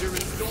wanted to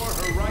restore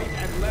her right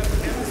and left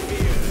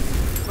hemispheres,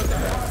 but the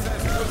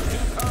process was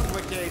too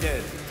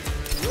complicated.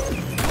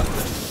 What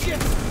the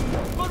shit?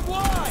 But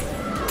why?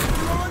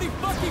 You're already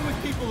fucking with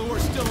people who are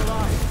still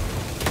alive.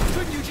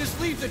 Couldn't you just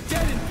leave the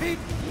dead in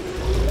peace?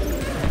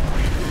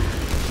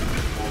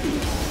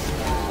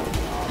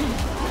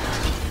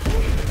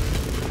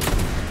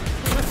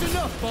 That's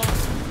enough,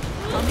 boss.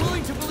 I'm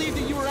willing to believe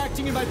that you were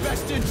acting in my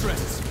best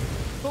interests.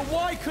 But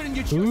why couldn't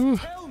you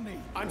just tell me?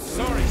 I'm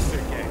sorry,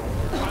 Sergei.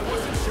 I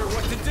wasn't sure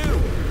what to do.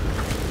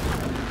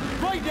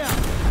 Right now,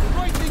 the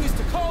right thing is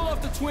to call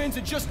off the twins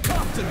and just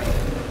talk to me.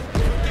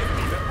 Forgive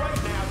me, but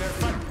right now they're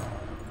fun.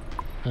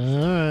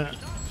 Alright.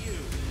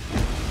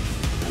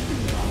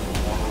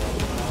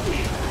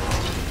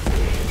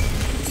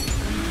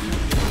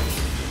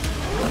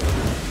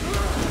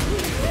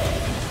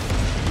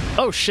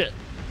 Oh shit.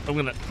 I'm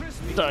gonna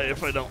die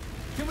if I don't.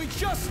 Can we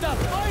just stop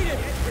fighting?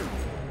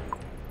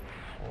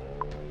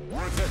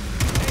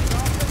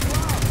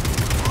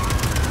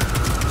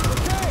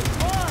 Okay,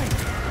 fine.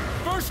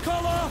 First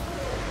call off.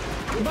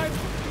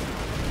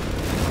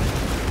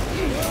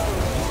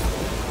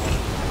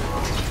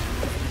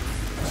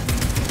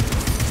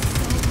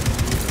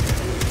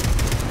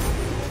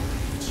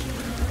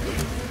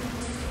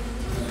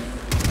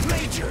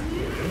 Major,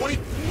 wait.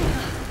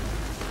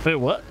 Wait,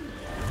 what?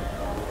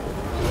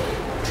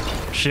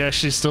 She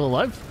actually still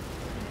alive?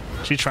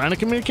 She trying to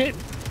communicate?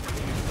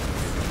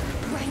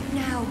 Right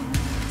now.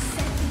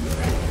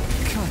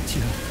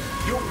 Katya.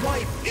 Your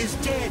wife is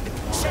dead.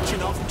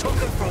 Sechenov took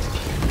her from...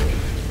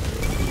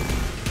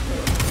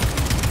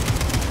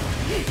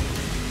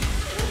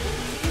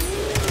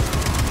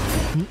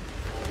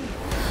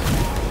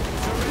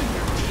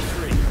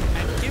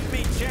 And give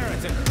me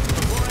Cheriton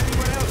before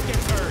anyone else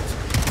gets hurt.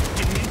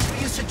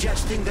 Dimitri is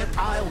suggesting that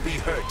I'll be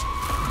hurt.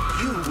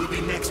 You will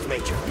be next,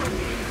 Major.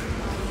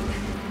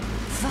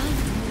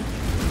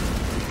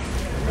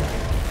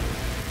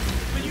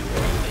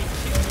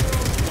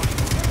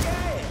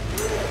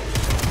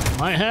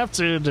 Might have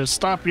to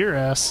stop your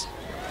ass.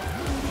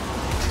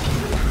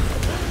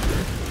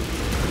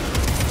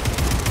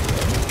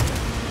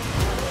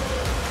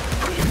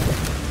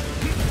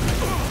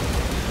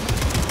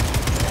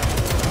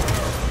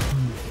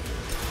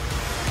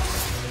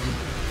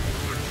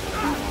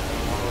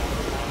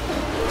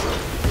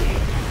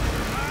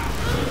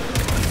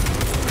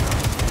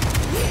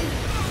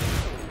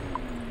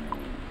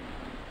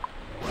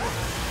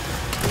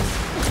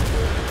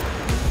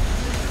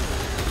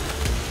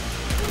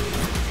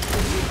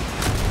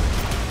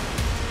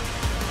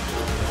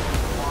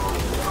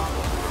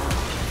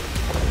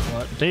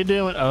 They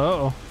doing?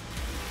 Oh.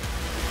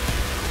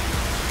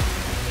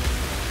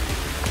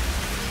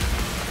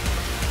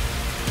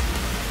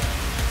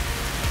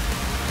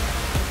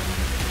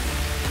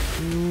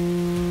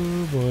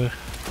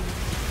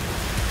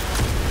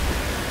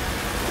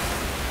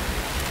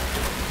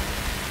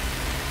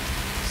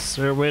 Is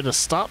there a way to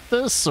stop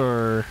this,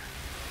 or?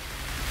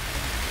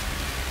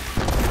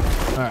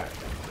 Alright.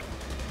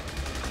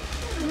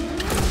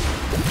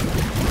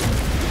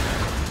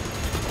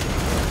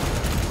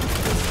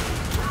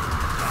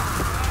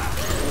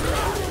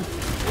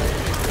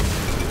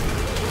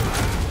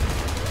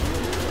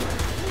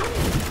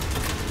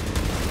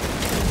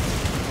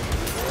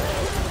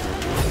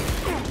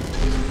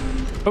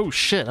 Oh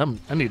shit,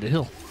 I need to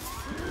heal.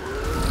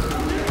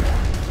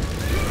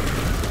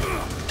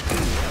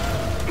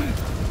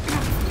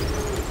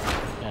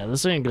 Yeah,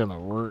 this ain't gonna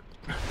work.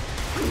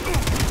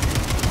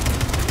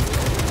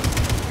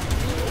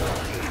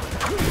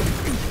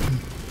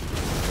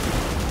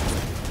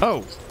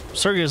 Oh,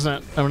 Sergey's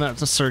not, I mean, not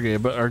just Sergey,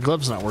 but our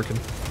glove's not working.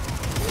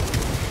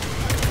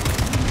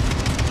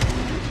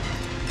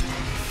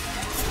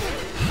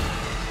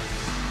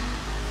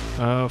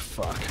 Oh,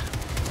 fuck.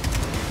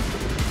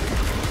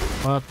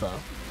 What the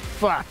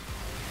fuck?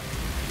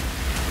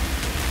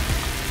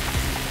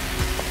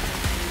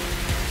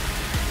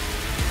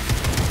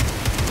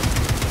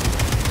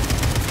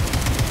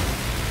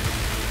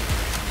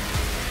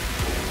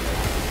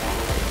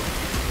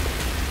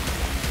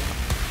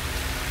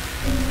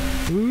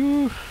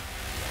 Ooh.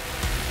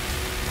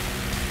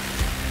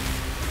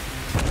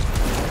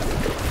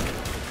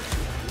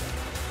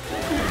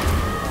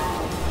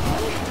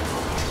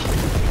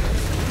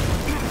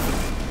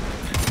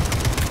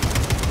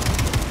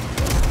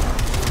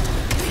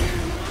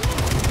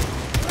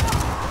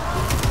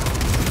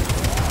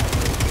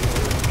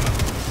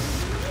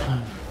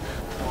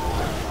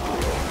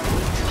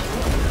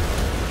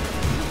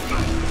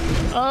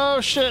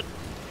 Oh shit.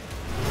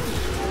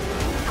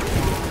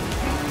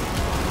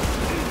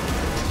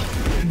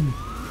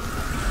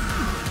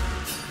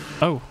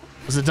 Oh,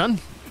 was it done?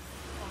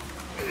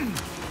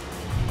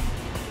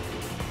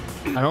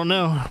 I don't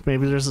know.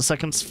 Maybe there's a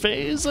second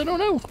phase. I don't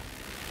know.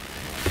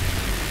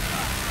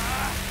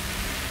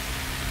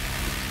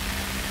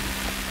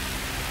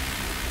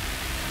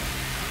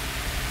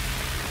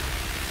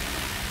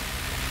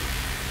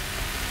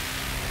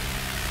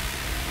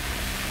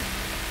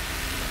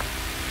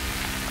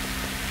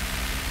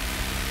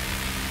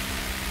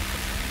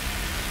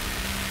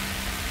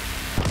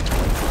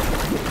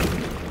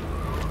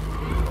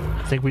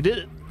 I think we did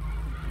it.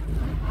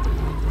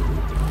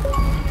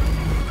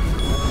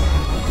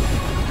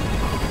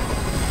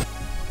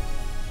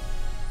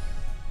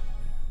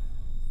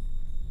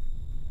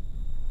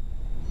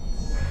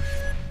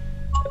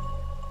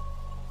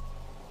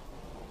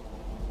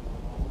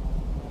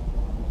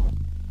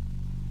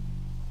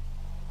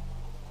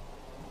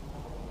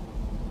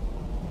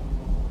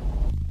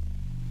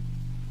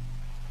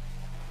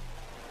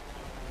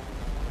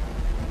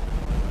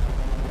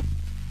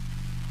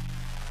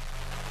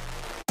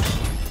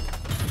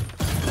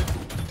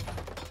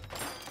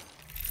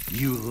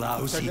 You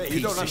lousy piece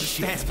you don't of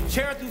understand. shit.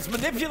 Sheridan's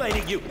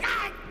manipulating you.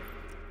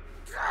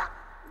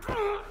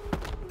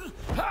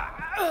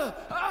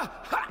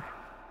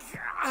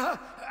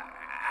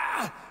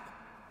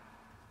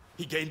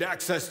 He gained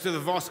access to the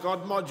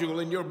Voskhod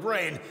module in your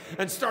brain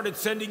and started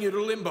sending you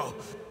to Limbo.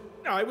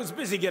 I was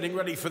busy getting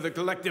ready for the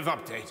collective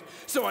update,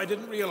 so I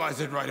didn't realize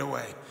it right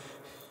away.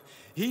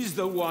 He's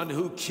the one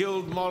who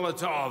killed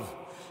Molotov.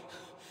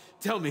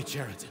 Tell me,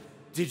 Sheridan,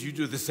 did you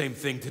do the same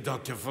thing to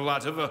Dr.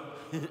 Filatova?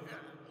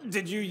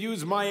 Did you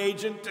use my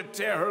agent to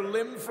tear her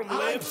limb from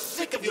limb? I'm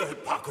sick of your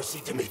hypocrisy,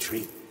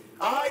 Dmitri.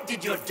 I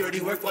did your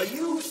dirty work while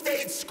you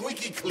stayed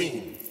squeaky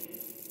clean.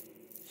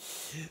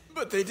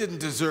 But they didn't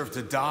deserve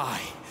to die.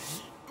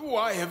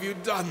 Why have you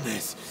done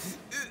this?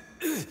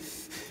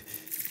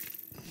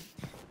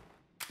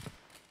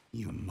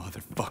 You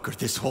motherfucker,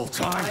 this whole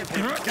time.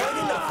 I've done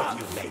enough of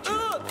you, Major.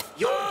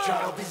 Your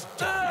job is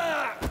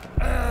done.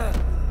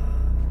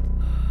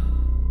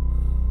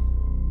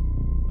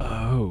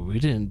 Oh, we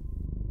didn't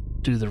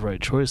do the right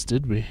choice,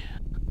 did we?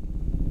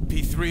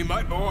 P3,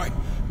 my boy.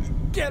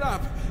 Get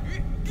up!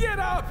 Get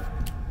up!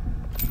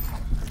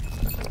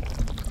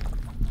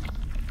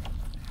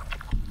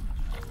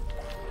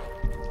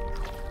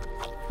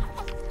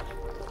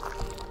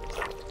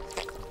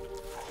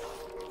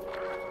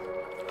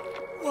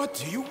 What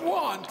do you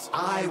want?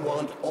 I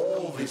want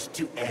all this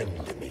to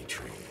end,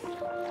 Dmitri.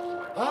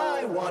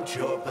 I want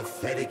your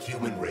pathetic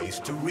human race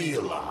to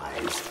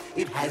realize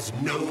it has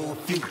no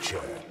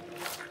future.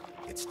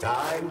 It's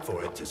time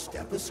for it to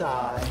step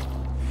aside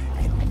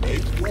and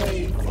make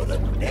way for the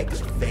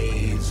next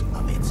phase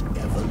of its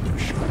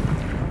evolution.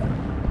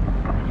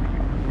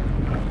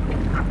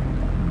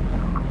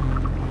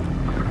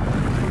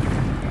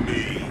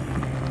 Me.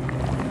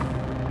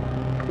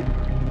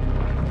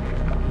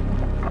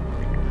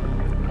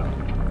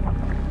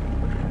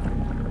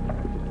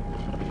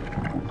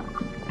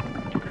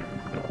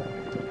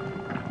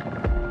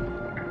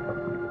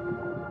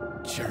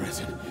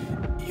 Sheridan,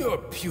 you're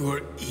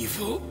pure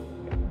evil.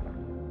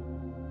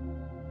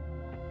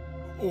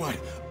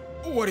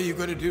 What are you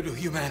going to do to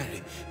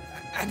humanity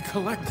and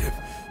collective?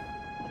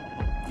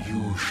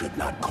 You should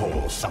not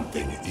call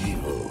something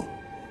evil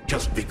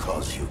just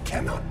because you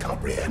cannot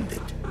comprehend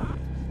it.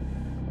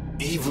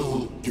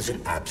 Evil is an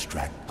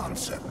abstract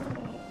concept,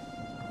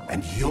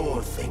 and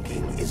your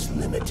thinking is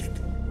limited.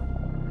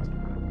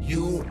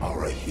 You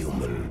are a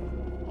human,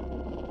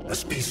 a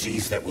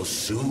species that will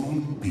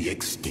soon be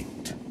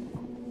extinct.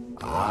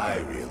 I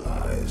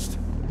realized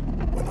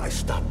when I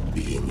stopped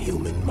being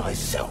human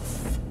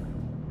myself.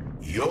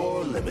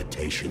 Your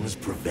limitations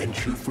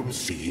prevent you from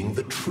seeing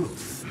the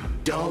truth.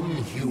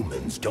 Dumb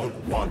humans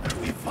don't want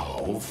to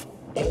evolve.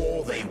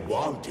 All they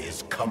want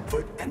is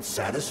comfort and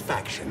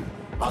satisfaction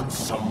on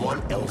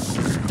someone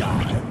else's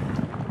dime.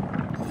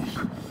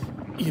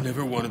 You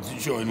never wanted to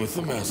join with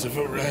the massive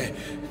array.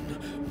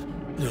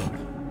 No.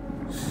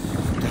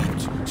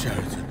 Don't,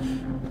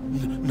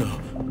 Sheridan. No.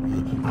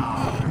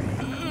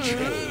 I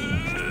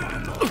changed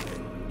my mind.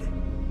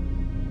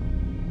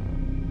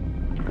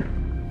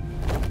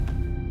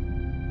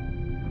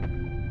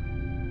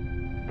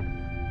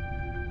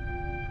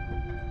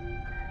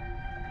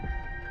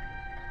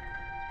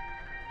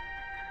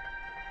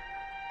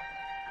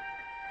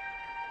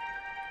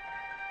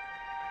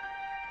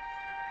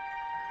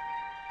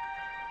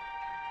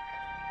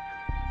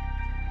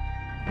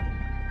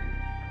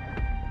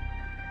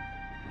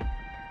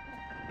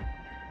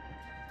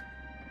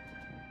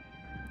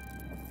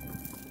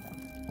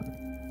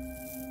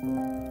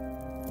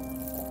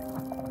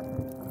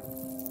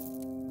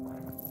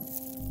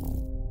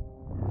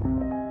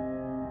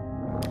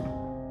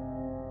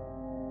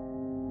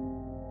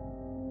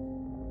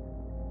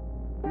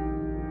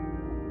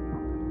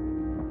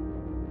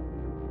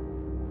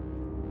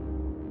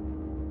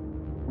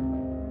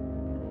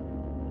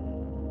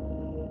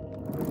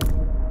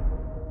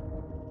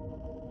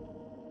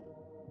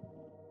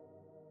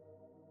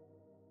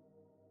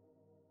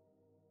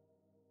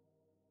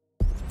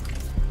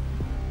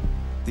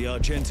 The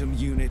Argentum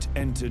unit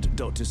entered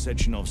Dr.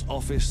 Sechenov's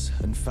office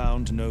and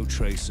found no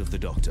trace of the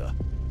doctor.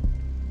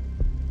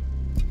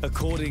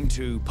 According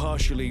to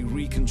partially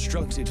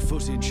reconstructed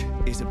footage,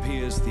 it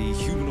appears the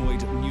humanoid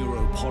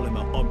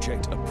neuropolymer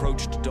object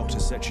approached Dr.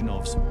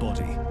 Sechenov's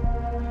body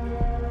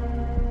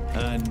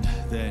and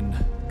then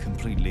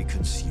completely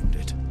consumed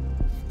it.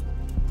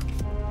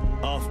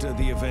 After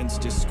the events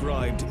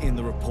described in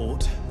the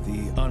report,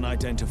 the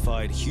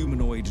unidentified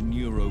humanoid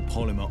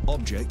neuropolymer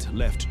object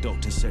left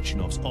Dr.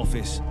 Sechenov's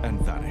office and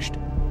vanished.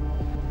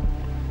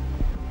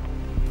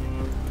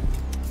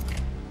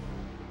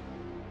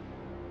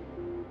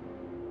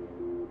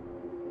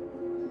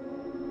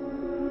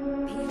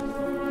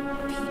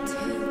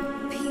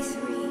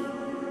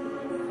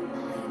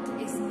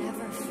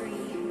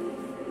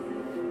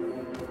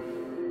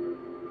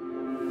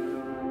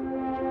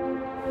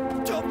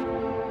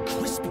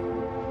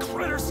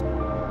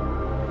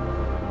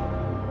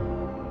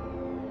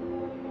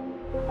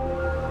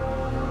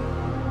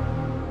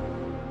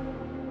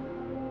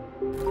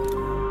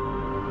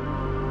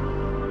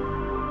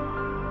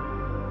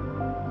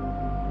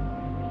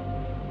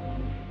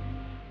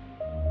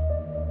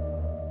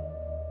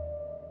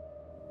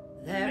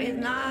 There is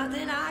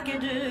nothing I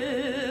can do.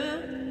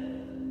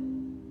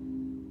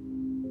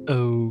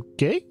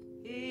 Okay.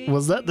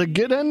 Was that the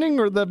good ending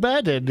or the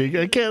bad ending?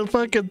 I can't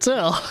fucking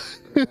tell.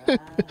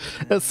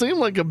 It seemed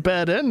like a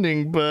bad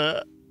ending,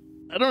 but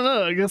I don't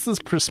know. I guess it's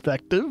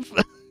perspective.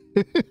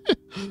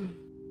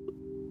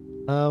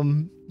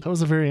 That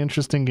was a very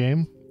interesting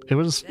game. It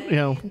was, you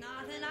know,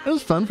 it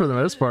was fun for the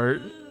most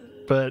part,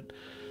 but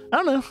I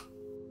don't know.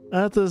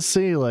 I have to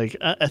see, like,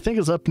 I think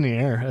it's up in the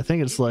air. I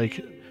think it's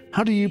like,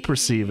 how do you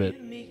perceive it?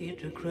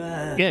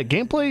 Yeah,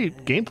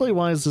 gameplay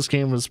wise, this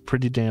game was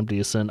pretty damn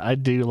decent. I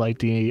do like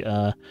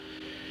the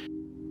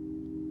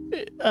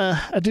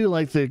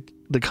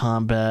the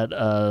combat, the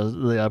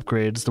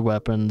upgrades, the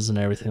weapons, and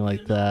everything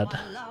like that.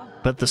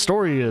 But the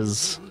story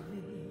is,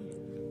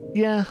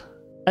 yeah,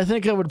 I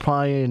think I would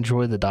probably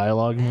enjoy the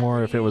dialogue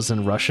more if it was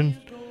in Russian.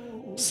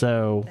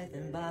 So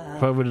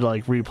if I would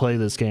like replay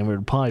this game, it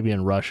would probably be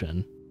in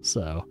Russian.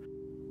 So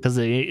because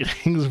the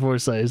English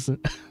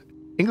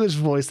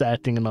voice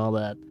acting and all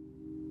that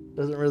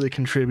doesn't really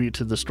contribute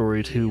to the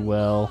story too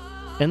well.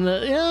 And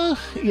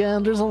yeah,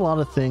 there's a lot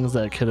of things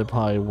that could have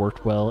probably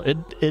worked well.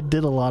 It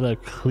did a lot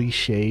of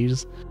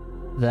cliches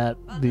that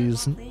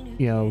these,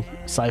 you know,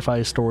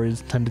 sci-fi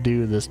stories tend to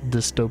do. This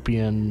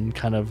dystopian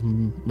kind of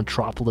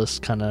metropolis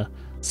kind of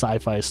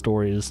sci-fi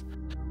stories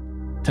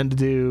tend to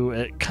do.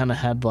 It kind of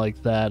had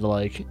like that,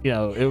 like, you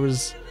know, it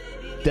was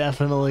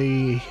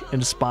definitely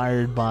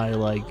inspired by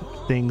like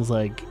things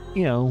like,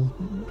 you know,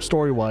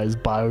 story-wise,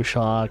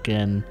 BioShock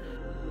and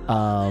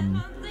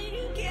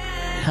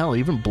hell,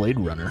 even Blade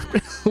Runner.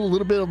 A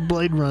little bit of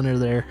Blade Runner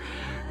there,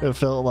 it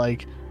felt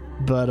like.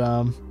 But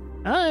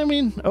I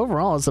mean,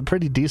 overall it's a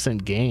pretty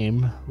decent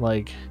game.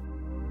 Like,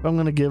 if I'm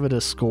gonna give it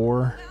a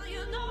score,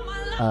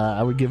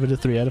 I would give it a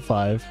 3 out of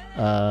 5.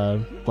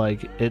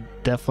 Like,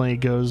 it definitely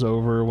goes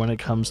over when it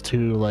comes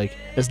to, like,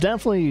 it's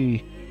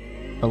definitely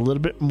a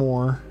little bit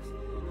more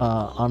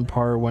on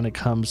par when it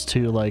comes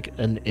to like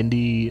an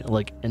indie,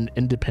 like an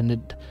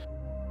independent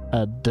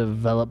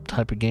developed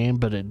type of game.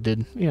 But it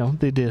did, you know,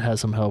 they did have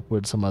some help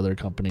with some other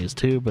companies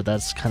too, but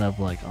that's kind of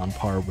like on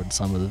par with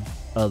some of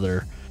the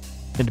other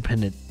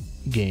independent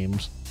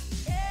games.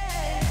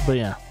 But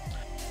yeah,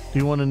 do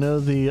you want to know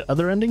the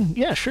other ending?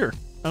 Yeah, sure.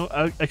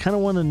 I kind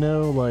of want to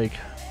know, like,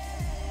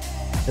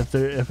 if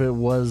it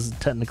was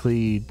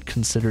technically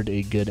considered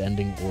a good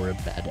ending or a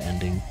bad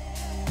ending.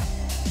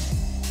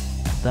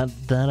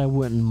 That I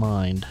wouldn't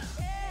mind,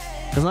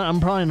 because I'm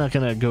probably not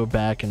gonna go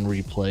back and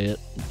replay it.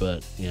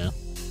 But yeah,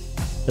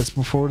 it's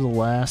before the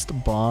last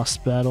boss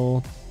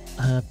battle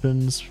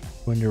happens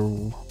when you're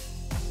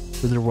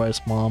with your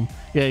wife's mom.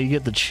 Yeah, you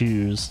get to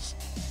choose.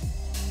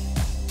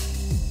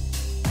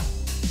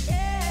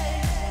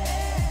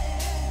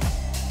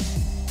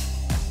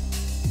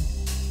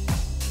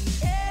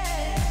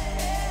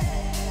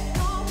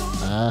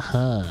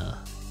 Uh-huh.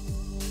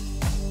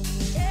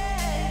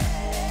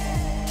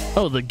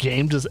 Oh, the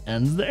game just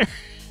ends there?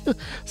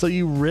 So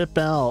you rip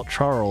out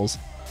Charles,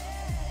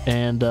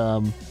 and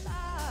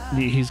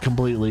he's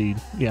completely,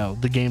 you know,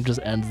 the game just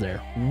ends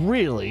there.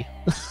 Really?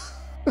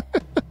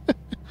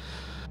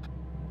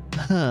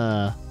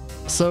 Huh.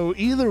 So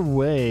either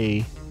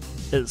way,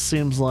 it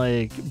seems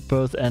like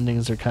both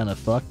endings are kind of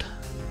fucked.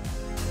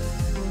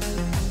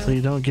 So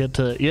you don't get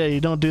to, yeah, you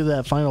don't do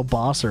that final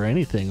boss or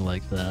anything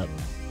like that.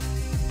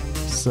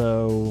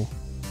 So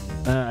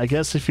I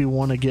guess if you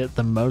want to get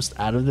the most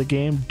out of the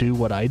game, do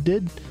what I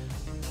did.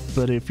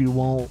 But if you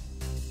want,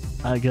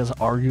 I guess,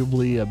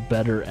 arguably a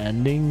better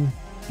ending,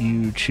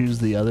 you choose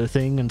the other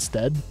thing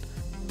instead.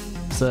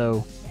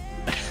 So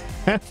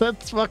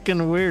that's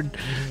fucking weird.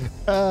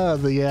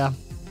 Yeah.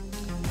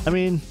 I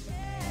mean,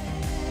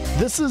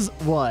 this is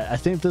what? I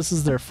think this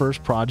is their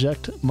first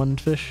project,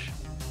 Mundfish.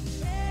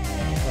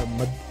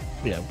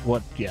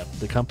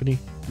 The company,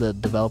 the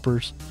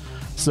developers.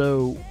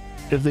 So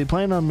if they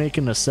plan on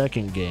making a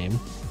second game,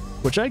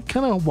 which I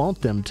kind of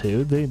want them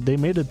to, they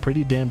made a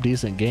pretty damn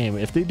decent game.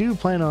 If they do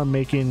plan on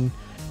making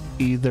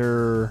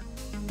either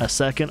a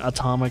second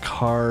Atomic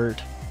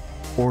Heart,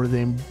 or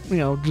they, you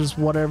know, just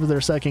whatever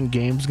their second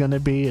game's gonna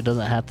be, it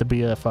doesn't have to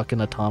be a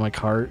fucking Atomic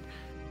Heart.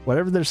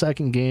 Whatever their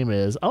second game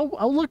is,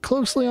 I'll look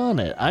closely on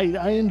it.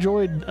 I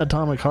enjoyed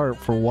Atomic Heart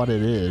for what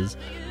it is,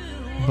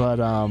 but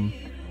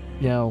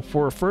you know,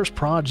 for a first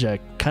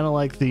project, kind of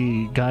like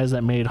the guys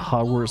that made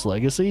Hogwarts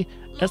Legacy,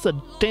 that's a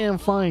damn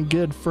fine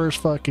good first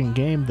fucking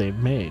game they've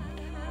made.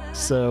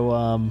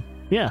 So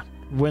yeah,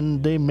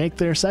 when they make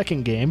their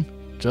second game,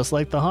 just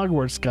like the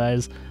Hogwarts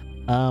guys,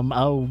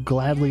 I'll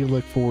gladly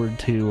look forward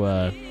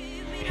to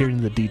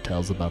hearing the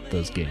details about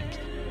those games.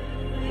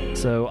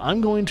 So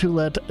I'm going to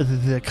let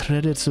the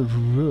credits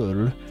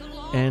roll,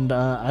 and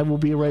I will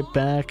be right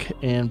back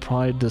and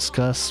probably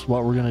discuss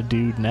what we're gonna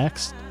do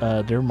next.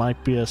 There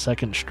might be a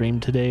second stream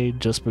today,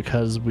 just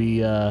because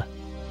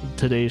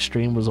today's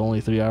stream was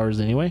only 3 hours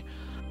anyway.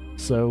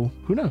 So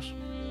who knows?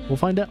 We'll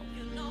find out.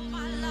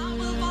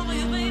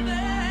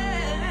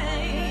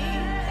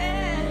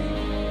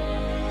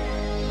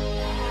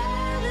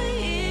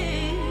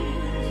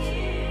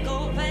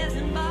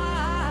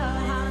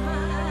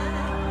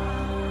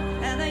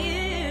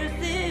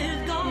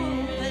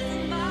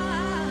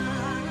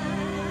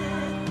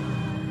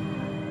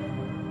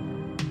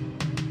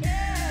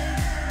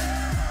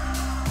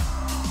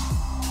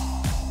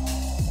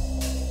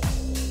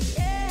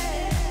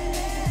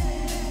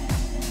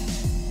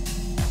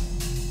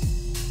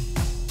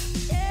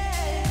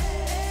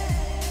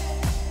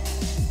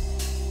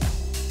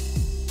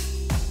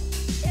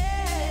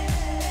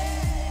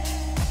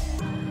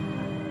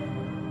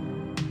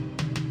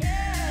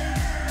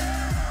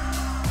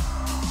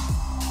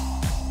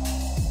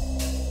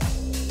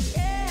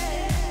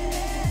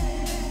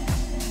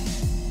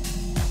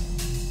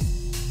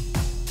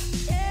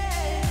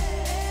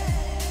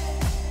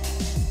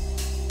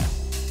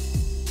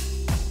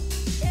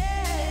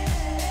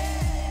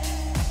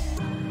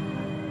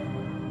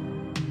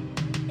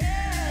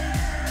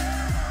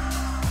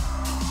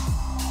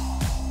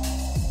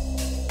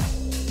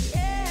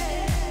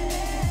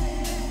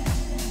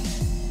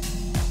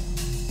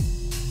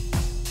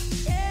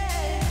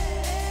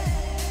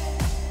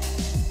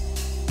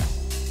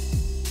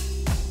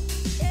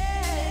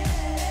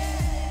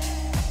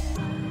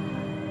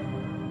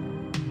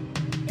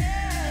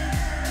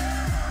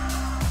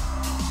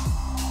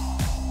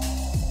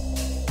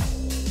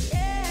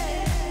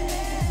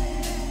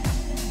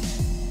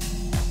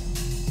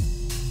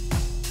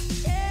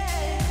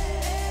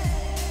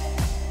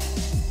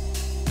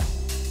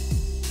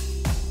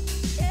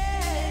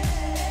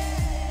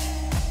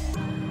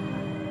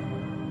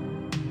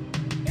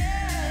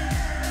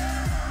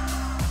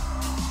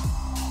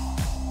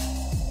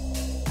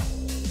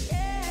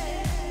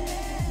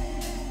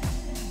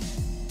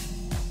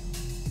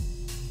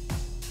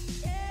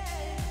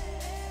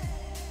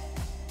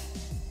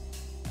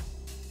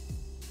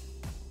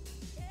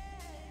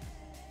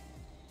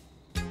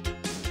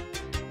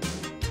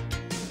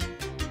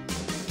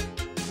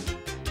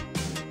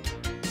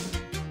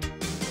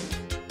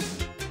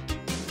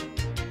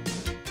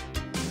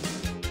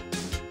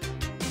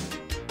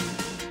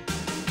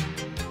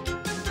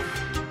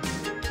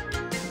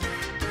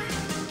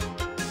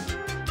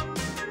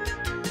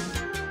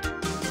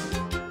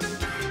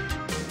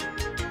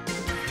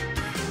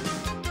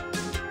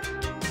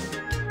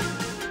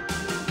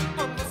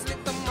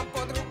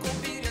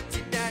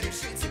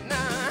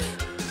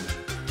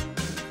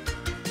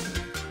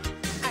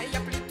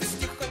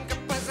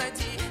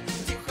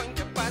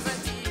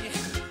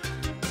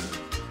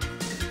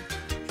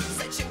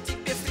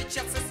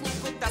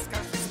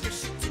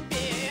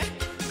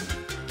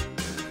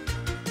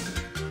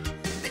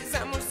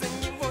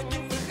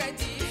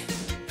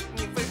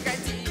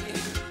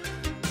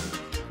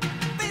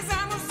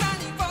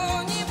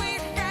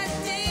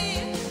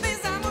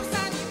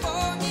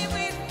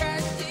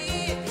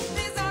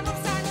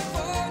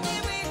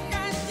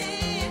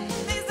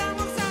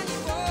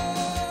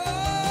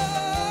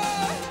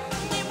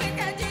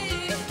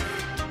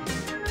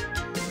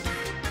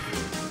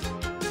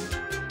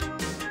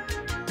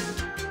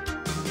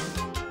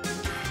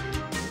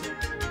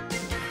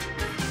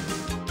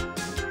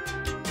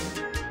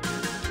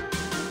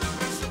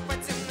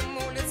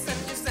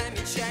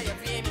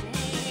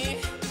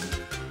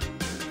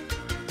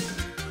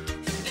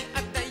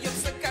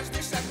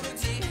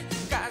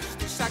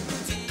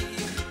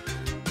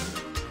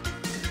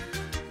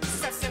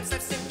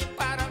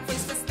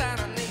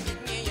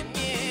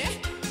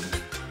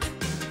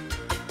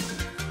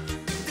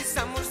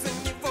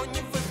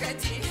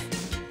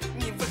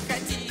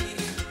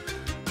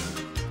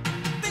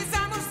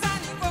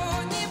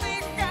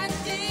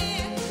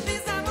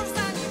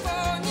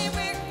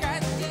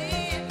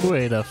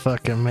 Wait a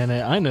fucking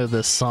minute. I know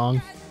this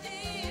song.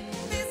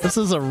 This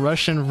is a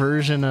Russian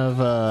version of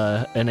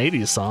an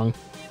 80s song.